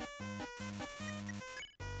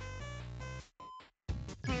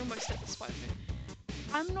 I almost hit the spider.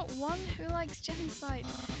 I'm not one who likes genocide.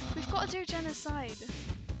 We've got to do genocide.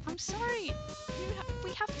 I'm sorry.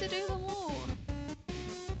 We have to do them all.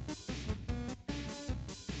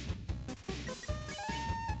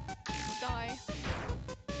 Die.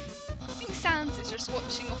 I think Sans is just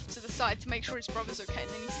watching off to the side to make sure his brother's okay,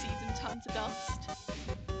 and then he sees him turn to dust.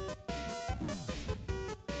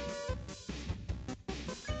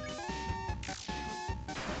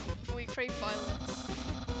 Before we crave violence.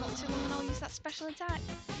 that special attack.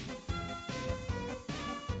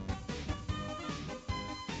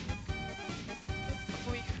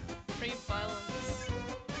 We crave violence.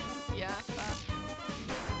 Yeah, fair.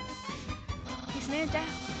 He's near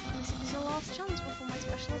death. This is your last chance before my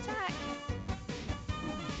special attack.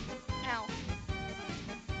 Ow.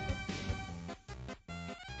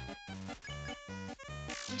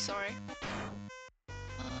 I'm sorry.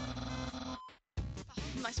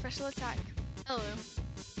 My special attack. Hello.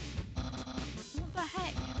 What the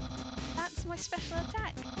heck? That's my special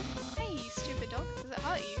attack. Hey, you stupid dog. Does it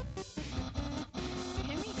hurt you? You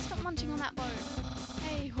hear me? Stop munching on that bone.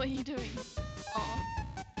 Hey, what are you doing? Aw.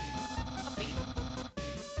 Puppy.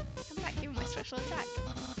 Come back here with my special attack.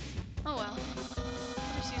 Oh well.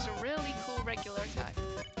 I'll just use a really cool regular attack.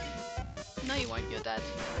 No you won't, you're dead.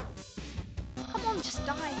 Come on, just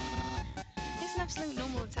die! Here's an absolute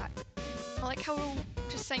normal attack. I like how we're all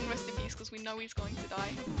just saying rest in peace because we know he's going to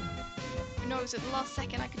die. Who knows, at the last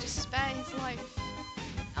second I could just spare his life.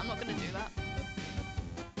 I'm not gonna do that.